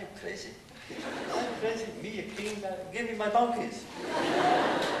king. Are you crazy? Are you crazy? Me, a king? Give me my donkeys.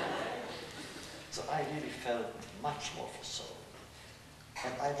 So I really felt much more for Saul.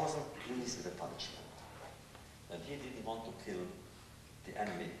 And I wasn't pleased with the punishment. And he didn't want to kill the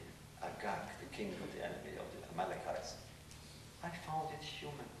enemy, Agag, the king of the enemy of the Amalekites. I found it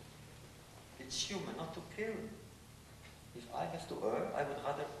human. It's human not to kill. If I have to err, I would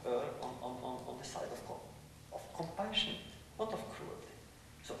rather err on the side of compassion, not of cruelty.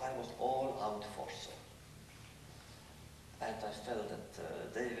 So I was all out for Saul. And I felt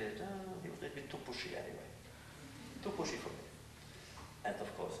that David, he was a little bit too pushy anyway. Too pushy for me. And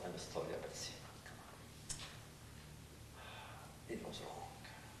of course, and the story of Bathsheba. It was wrong.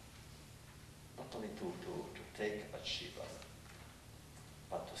 Not only to take Bathsheba,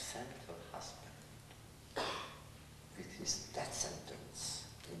 but to send her husband with his death sentence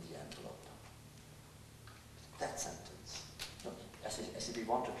in the envelope. Death sentence. No, as if he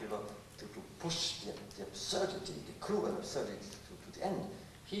wanted to push the absurdity, the cruel absurdity to the end.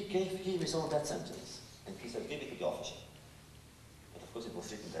 He gave him his own death sentence, and he said, give it to the officer. But of course it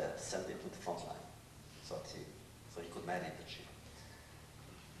was written there, send it to the front line, so he could marry Bathsheba.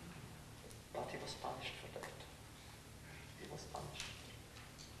 But he was punished for that. He was punished.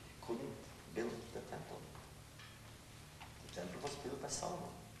 He couldn't build the temple. The temple was built by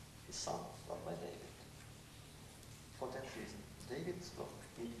Solomon, his son, not by David. For that reason, David's book,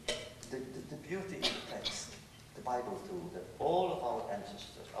 the beauty in the text, the Bible too, that all of our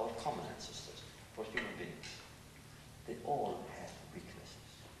ancestors, our common ancestors, for human beings, they all had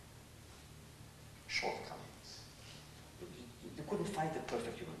weaknesses, shortcomings. You couldn't find a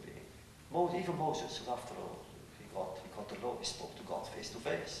perfect human being. Even Moses, who after all, he got the law, he spoke to God face to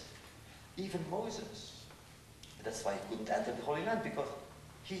face. Even Moses. And that's why he couldn't enter the Holy Land, because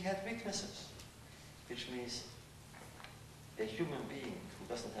he had weaknesses. Which means a human being who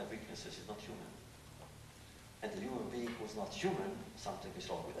doesn't have weaknesses is not human. And a human being who is not human, something is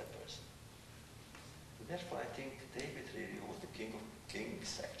wrong with that person. And therefore, I think David really was the king of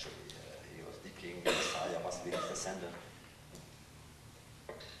kings, actually. He was the king, the Messiah must be his descendant.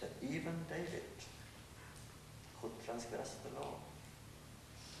 That even David could transgress the law.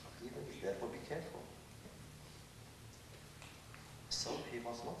 Even therefore be careful. So he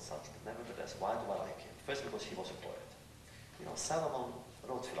was not such, but nevertheless, why do I like him? First, because he was a poet. Solomon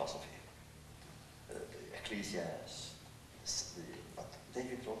wrote philosophy, the Ecclesiastes, but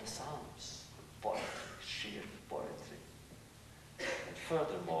David wrote the Psalms, poetry, sheer poetry. And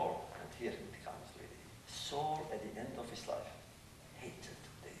furthermore, and here it comes really, Saul at the end of his life hated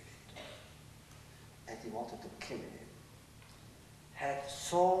David. And he wanted to kill him. Had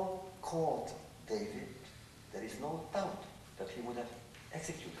Saul caught David, there is no doubt that he would have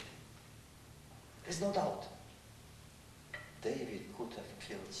executed him. There's no doubt. David could have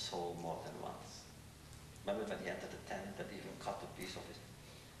killed Saul more than once. Remember when he entered the tent and even cut a piece of it?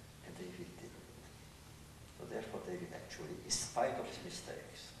 And David didn't. So therefore David actually, in spite of his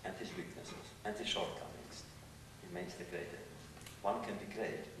mistakes and his weaknesses and his shortcomings, remains the greatest. One can be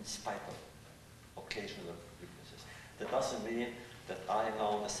great in spite of occasional weaknesses. That doesn't mean that I am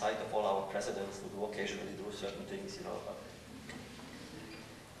now on the side of all our presidents who do occasionally do certain things, But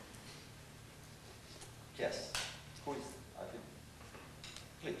yes, who is?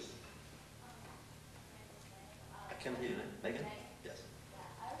 Please. I can hear you. Megan? Yes. Yeah,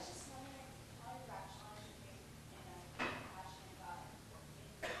 I was just wondering how you rationalize your faith in a compassionate God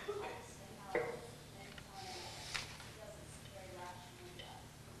in Christ and how then telling us he doesn't very rationally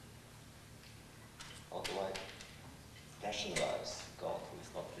rationalize God who is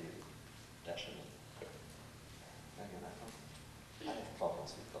not really rational. Again, I have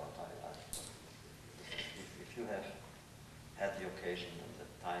problems with God. If you have had the occasion and the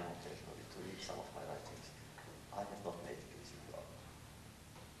time occasionally to read some of my writings, I have not made peace with God.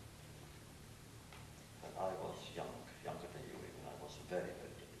 When I was younger than you even, I was very,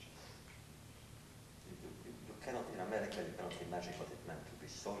 very religious. You cannot, in America, you cannot imagine what it meant to be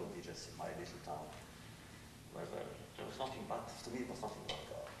so religious in my little town, where there was nothing but, to me, it was nothing but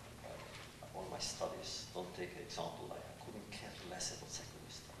God. All my studies, don't take an example, I couldn't care less about secular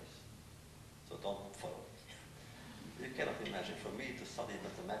studies. So don't follow me. You cannot imagine, for me to study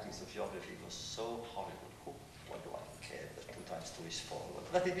mathematics or geography was so horrible. Why do I care that 2 times 2 is 4? Well,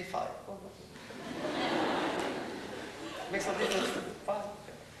 let it be 5. Makes no difference to me. 5.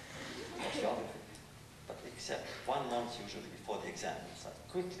 That's geography. But except 1 month usually before the exam, you start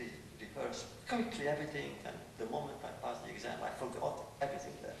quickly rehearse, quickly everything, and the moment I passed the exam, I forgot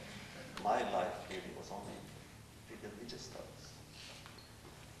everything there. My life really was only with religious studies.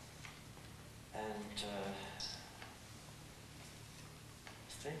 And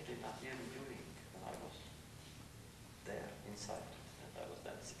strangely enough, even during when I was there inside, and I was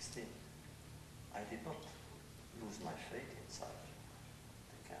then 16, I did not lose my faith inside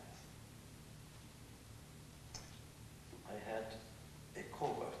the camps. I had a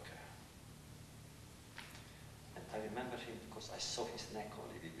co-worker, and I remember him because I saw his neck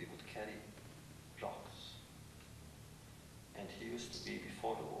only. We would carry rocks. And he used to be,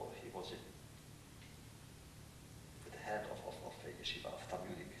 before the war, he was the head of a yeshiva, of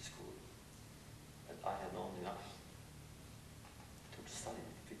Talmudic school. And I had known enough to study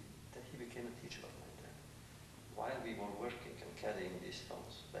with him, that he became a teacher of mine then. While we were working and carrying these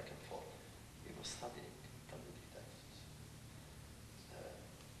stones back and forth, we were studying Talmudic texts.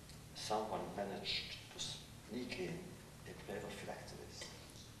 Someone managed to sneak in a pair of phylacteries.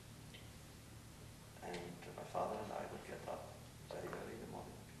 And my father and I would get up very early in the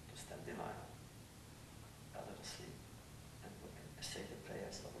morning to stand in line, rather asleep, and say the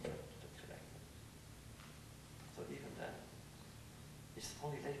prayers of the phylacteries. So even then, it's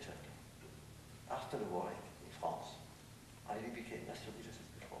only later, after the war in France, I really became less religious as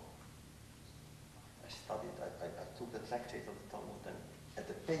before. I studied, I took the tractate of the Talmud, and at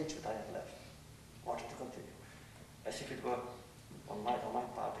the page that I had left, wanted to continue. As if it were, on my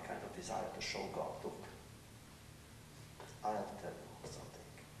part, a kind of desire to show God, look, I have to tell you something.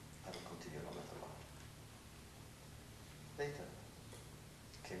 I will continue no matter what. Later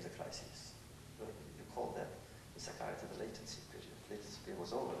came the crisis. You call that in psychiatry the latency period. Latency period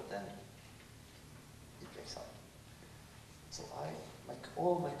was over, then it breaks out. So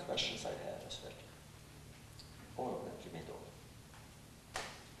all my questions I had, I said, all of them remained open.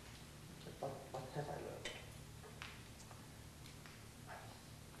 But what have I learned?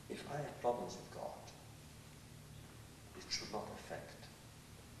 If I have problems with God, it should not affect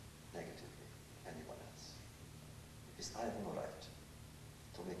negatively anyone else. Because I have no right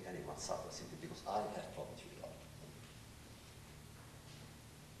to make anyone suffer simply because I have problems with God.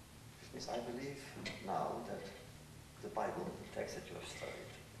 Which means I believe now that the Bible, the text that you have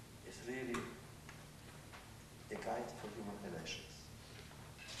studied, is really a guide for human relations.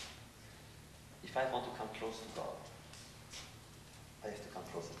 If I want to come close to God, I have to come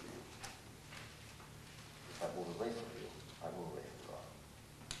closer to you. If I move away from you, I move away from God.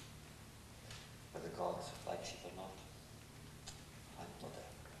 Whether God likes it or not, I'm not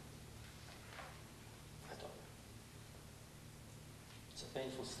there. I don't know. It's a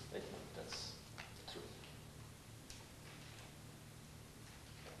painful statement, that's the truth.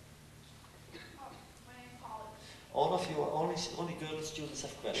 When in college, All of you, only girl students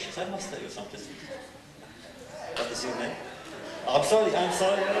have questions. I must tell you something. What is your name? I'm sorry.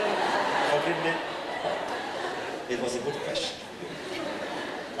 Forgive me. It was a good question.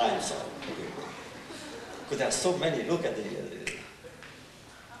 I'm sorry. Because there are so many. Look at the...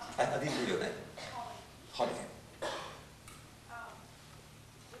 I didn't hear your name. Holly.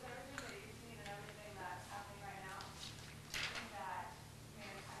 with everything that you've seen and everything that's happening right now, do you think that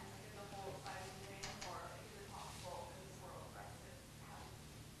mankind, like as a whole, is moving, or is it possible in this world for us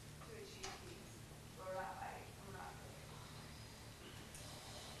to achieve peace, or not fighting, or not killing?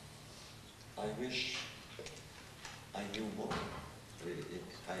 I wish I knew more. Really,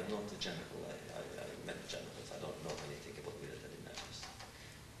 I am not a general. I met generals. I don't know anything about military matters.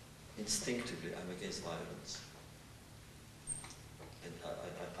 Instinctively, I'm against violence. And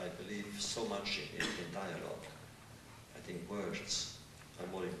I believe so much in dialogue. I think words are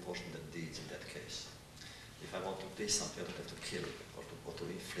more important than deeds in that case. If I want to do something, I don't have to kill or to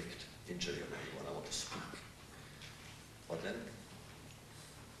inflict injury on anyone. I want to speak. But then,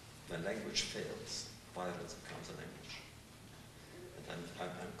 when language fails, violence becomes a language. And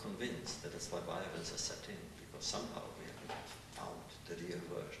I'm convinced that that's why violence has set in, because somehow we haven't found the real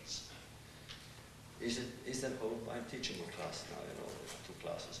words. Is there hope? I'm teaching a class now, two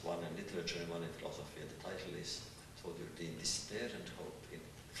classes, one in literature and one in philosophy, and the title is, I told you, In Despair and Hope,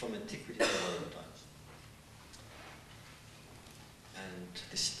 from antiquity to modern times. And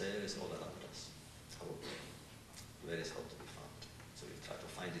despair is all around us. Hope. Where is hope to be found? So we try to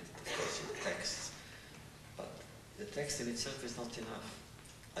find it, of course, in texts. But the text in itself is not enough.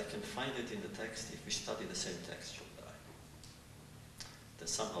 I can find it in the text if we study the same text, shouldn't I? That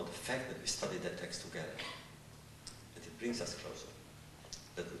somehow the fact that we study that text together, that it brings us closer,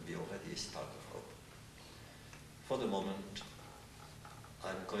 that would be already a spark of hope. For the moment,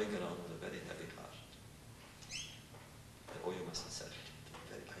 I'm going around with a very heavy heart. I owe you my sincerity.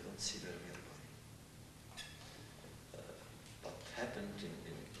 I don't see where we are going. What happened in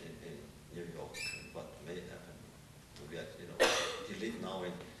New York, and what may happen, we live now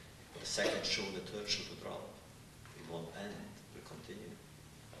in the second shoe, the third shoe to drop. It won't end, it will continue.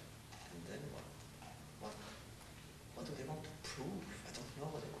 And then what? What do they want to prove? I don't know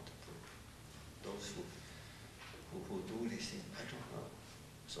what they want to prove. Those who do these things, I don't know.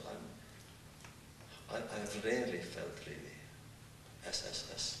 So I've rarely felt really as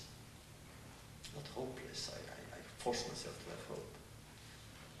not hopeless. I force myself to have hope.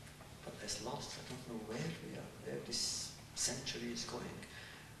 But as lost, I don't know where we are, where this century is going.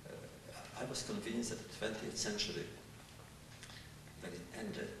 I was convinced that the 20th century, when it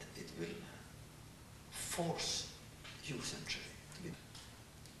ended, it will force new century to be.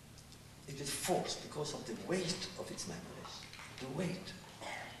 It will force, because of the weight of its memories, the weight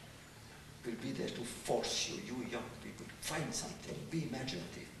will be there to force you, you young people, find something, be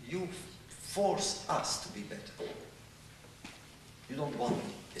imaginative. You force us to be better. You don't want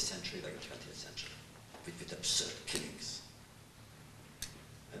a century like the 20th century, with absurd killings.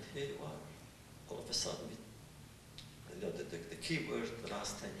 And here you are, all of a sudden, the key word the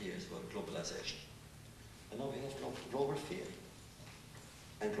last 10 years were globalization. And now we have global fear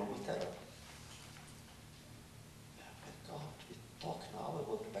and global terror. My God, we talk now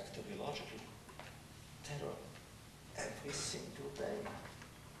about bacteriological terror every single day.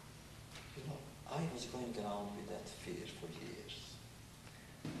 I was going around with that fear for years.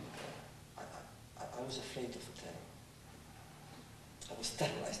 I was afraid of terror. I was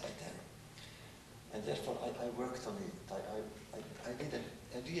terrorized by terror. And therefore I worked on it. I did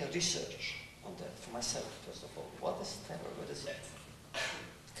a real research on that for myself, first of all. What is terror? Where does it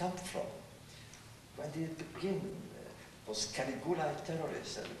come from? When did it begin? Was Caligula a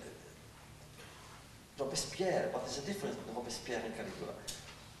terrorist? And, Robespierre, what is the difference between Robespierre and Caligula?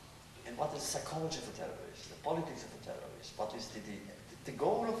 And what is the psychology of a terrorist? The politics of a terrorist? What is the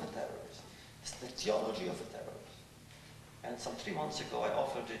goal of a terrorist? The theology of a terrorist? And some 3 months ago, I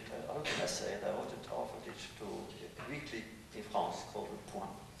offered it, I wrote an essay, and I offered it to a weekly in France called Le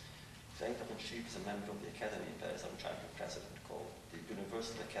Point. The editor-in-chief is a member of the Academy in Paris, which I'm the president, called the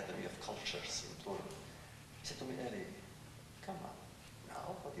Universal Academy of Cultures in Tours. He said to me, Elie, come on,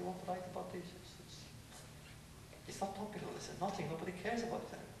 now, what do you want to write about this? It's not topical, I said, nothing, nobody cares about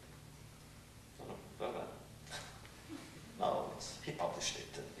that. Well, now he published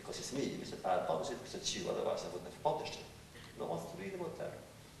it because it's me. He said, I published it because it's you, otherwise I wouldn't have published it. No one wants to read about that.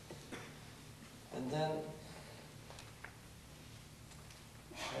 And then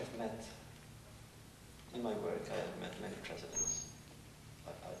I've met, in my work, I have met many presidents.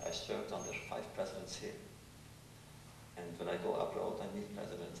 I served under 5 presidents here. And when I go abroad, I meet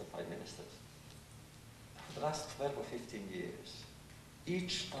presidents and prime ministers. For the last 12 or 15 years,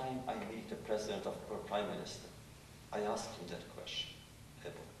 each time I meet a president or prime minister, I ask him that question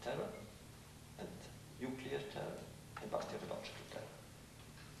about terror and nuclear terror and bacteriological terror.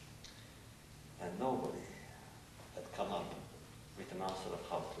 And nobody had come up with an answer of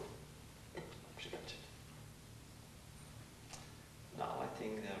how to prevent it. Now I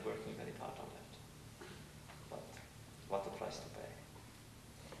think they are working very hard on that. But what a price to pay.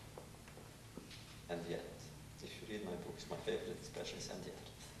 And yet, if you read my books, my favorite expression is and yet.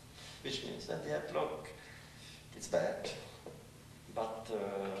 Which means, and yet, look, it's bad, but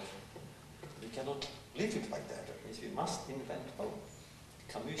we cannot live it like that. It means we must invent hope.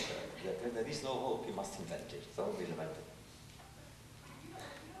 Camus said that when there is no hope, we must invent it. So we'll invent it. You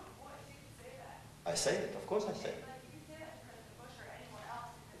don't want to say that. I say it, of course I say it. Like, you say that to President Bush or anyone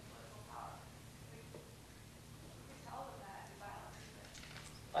else in his political power. Like, you tell them that and violence.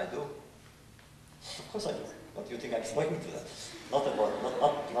 I do. Of course I do. What do you think I'm going to that? Not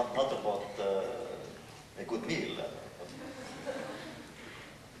about a good meal.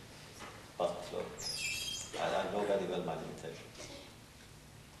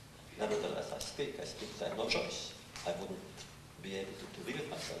 speak. I have no choice. I wouldn't be able to live with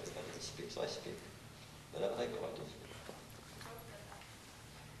myself if I didn't speak, so I speak. Wherever I go, I do speak.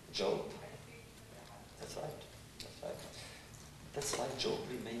 Job. That's right. That's right. That's why Job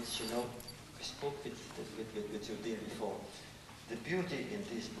remains, you know, we spoke with your dear before. The beauty in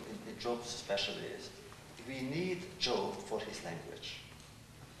this, in Job especially is, we need Job for his language.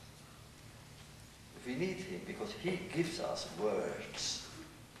 We need him because he gives us words.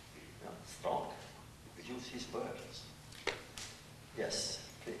 You know, strong. We use his words. Yes,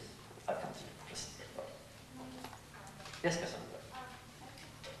 please. I can't see. Just, yes, Cassandra.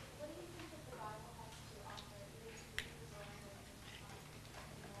 What do you think that the Bible has to offer either to preserve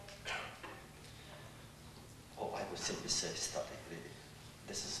Oh, I would simply say study, really.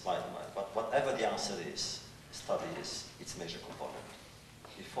 This is my whatever the answer is, study is its major component.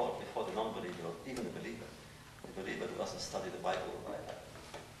 Before the non-believer, or even the believer who doesn't study the Bible,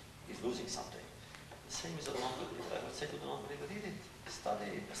 is losing something. The same as a non-believer. I would say to the non-believer, read it. Study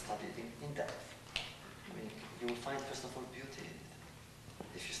it in depth. I mean, you will find, first of all, beauty in it.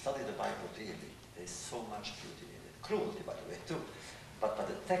 If you study the Bible really, there is so much beauty in it. Cruelty, by the way, too. But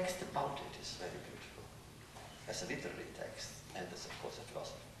the text about it is very beautiful. As a literary text, and as, of course, a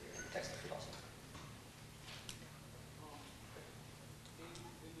philosophy, a text of philosophy. In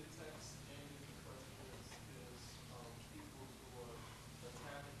the text and in the question is people who are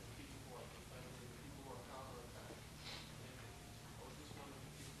attacking, the people who are defending, the people who are counterattacking. And I was just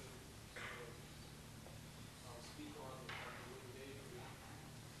wondering if you could speak on the way David,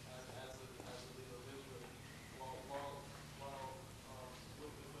 as a leader of Israel, while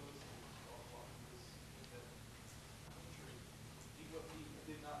with the Philistines, while he was in that country, he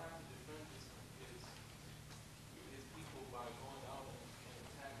did not have to defend his people by going out and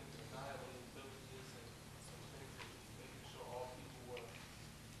attacking and annihilating villages and things, and making sure all the people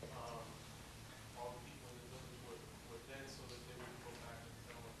in the village were dead, so that they would go back and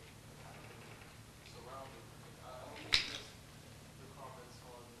tell them that they were surrounded. I don't think just the comments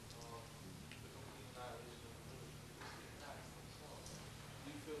on the complete annihilation of the village, but just the attacks themselves. Do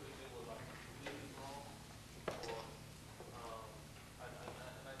you feel that they were like completely wrong, or and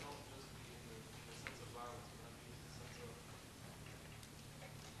I don't just mean in the sense of violence, but I mean in the sense of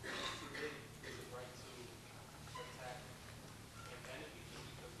today, is it right to attack an enemy just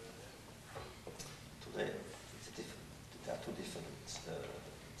because they're an enemy? Today, there are two different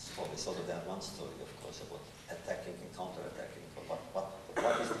stories, although there are one story, of course, about attacking and counter-attacking, but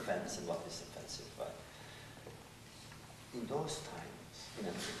what is defense and what is offensive, right? In those times, in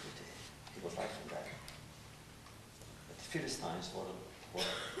antiquity, it was like that. But the Philistines were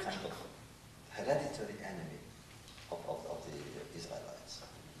kind of hereditary enemy of the Israelites.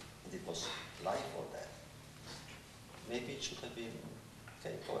 And it was life or death. Maybe it should have been,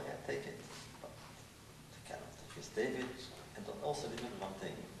 okay, go ahead, take it. But they cannot. Because David, and also remember one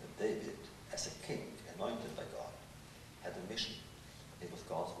thing, that David, as a king, anointed by God, had a mission. It was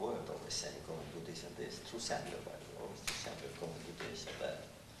God's word always saying, go and do this and this, through Samuel, by the way, always through Samuel, go and do this or that.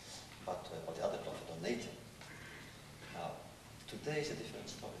 But, or the other prophet, or Nathan. Now, today is a different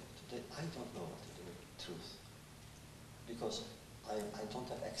story. Today, I don't know what to do with truth. Because I don't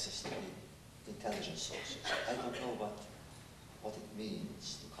have access to the intelligence sources. I don't know what it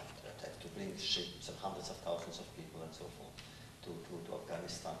means to counterattack, to bring ships and hundreds of thousands of people and so forth to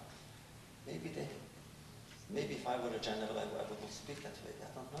Afghanistan. Maybe if I were a general, I would not speak that way.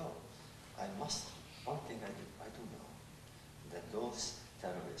 I don't know. One thing I do know, that those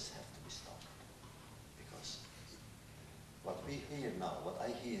terrorists have to be stopped. Because what I hear now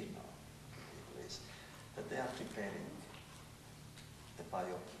is that they are preparing the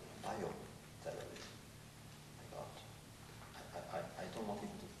bio-terrorism. My God. I don't want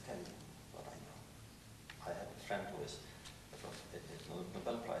even to tell you what I know. I have a friend who is a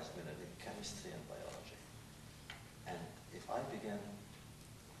Nobel Prize winner in chemistry and biology. And if I began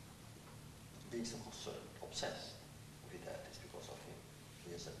being so concerned, obsessed with that, it's because of him.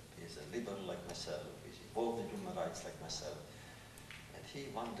 He is a liberal like myself. He's involved in human rights like myself. And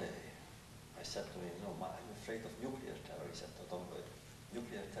one day, I said to him, no, I'm afraid of nuclear terror. He said, no, don't worry.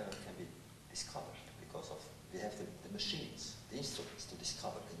 Nuclear terror can be discovered because we have the machines, the instruments to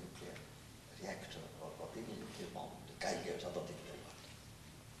discover a nuclear reactor or even a nuclear bomb. The Geigers, I don't think they want.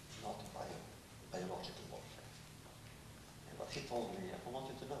 Not biological warfare. And what he told me, I don't want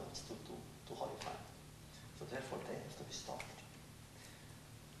you to know, it's too horrifying. So therefore, they have to be stopped.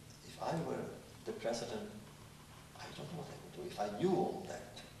 If I were the president, I don't know what I would do. If I knew all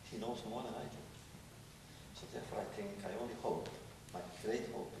that, he knows more than I do. So therefore, I only hope, my great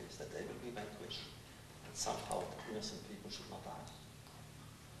hope is that they will be vanquished, and somehow innocent people should not die.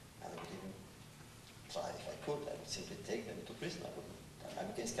 And I would even try. If I could, I would simply take them into prison. I'm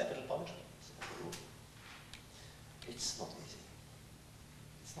against capital punishment. It's not easy.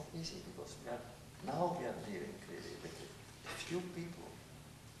 It's not easy because now we are dealing really with a few people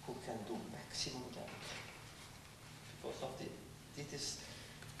who can do maximum damage. Because of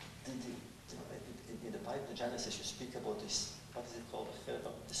in the Bible, the Genesis, you speak about this, what is it called?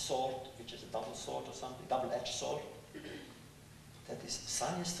 The sword, which is a double sword or something, double-edged sword. That is,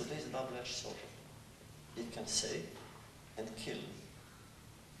 science today is a double-edged sword. It can save and kill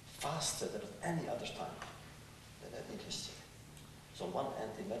faster than at any other time in history. So on one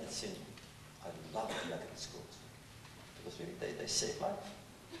hand, in medicine, I love the medical schools because really they save life.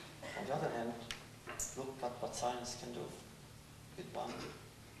 On the other hand, look what science can do with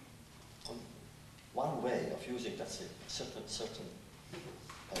one way of using, let's say, certain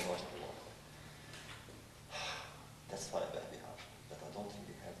biological law. That's why I'm very hard, but I don't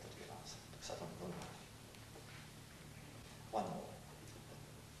really have that good answer because I don't know. One more.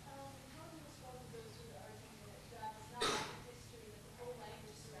 How do you respond to those who are arguing that God is not like history, that the whole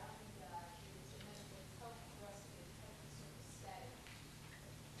language surrounding God is genetic, it's helpful for us to get something sort of static?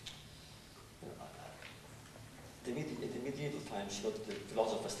 In the medieval times, the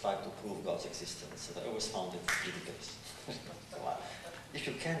philosophers tried to prove God's existence, and I always found it ridiculous. If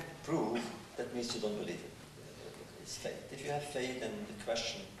you can't prove, that means you don't believe it. It's faith. If you have faith, then the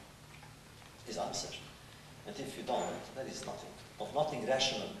question is answered. And if you don't, that is nothing. Nothing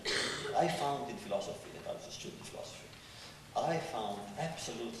rational. I found in philosophy, and I was a student of philosophy, I found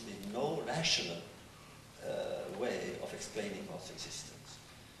absolutely no rational way of explaining God's existence.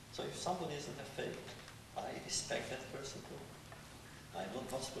 So if somebody doesn't have faith, I respect that person too. I'm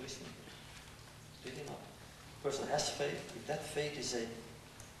not God's policeman. Really not. The person has faith. If that faith is an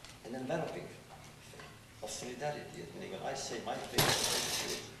enveloping faith of solidarity, meaning when I say my faith is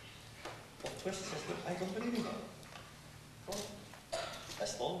faith, that person says, look, I don't believe in God. Well,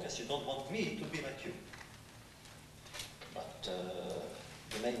 as long as you don't want me to be like you. But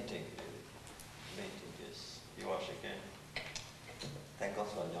the main thing is you are again. Thank God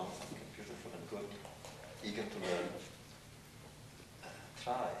you are young, beautiful and good, eager to learn.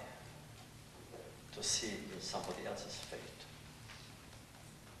 Try to see in somebody else's fate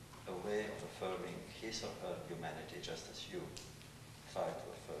a way of affirming his or her humanity just as you try to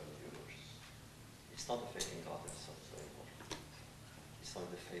affirm yours. It's not the faith in God that's so important. It's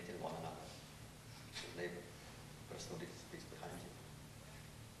only the faith in one another, your neighbor, the person who speaks behind you.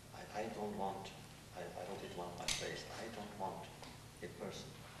 I don't want, I wrote it one of my phrase, I don't want a person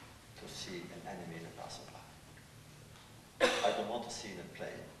to see an enemy in a passerby. I don't want to see in a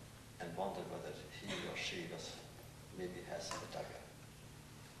plane and wonder whether he or she maybe has a dagger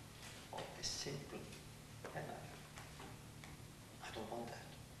or a simple penknife. I don't want that.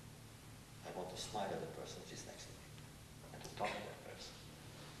 I want to smile at the person who's next to me and to talk to that person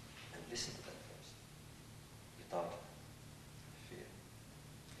and listen to that person without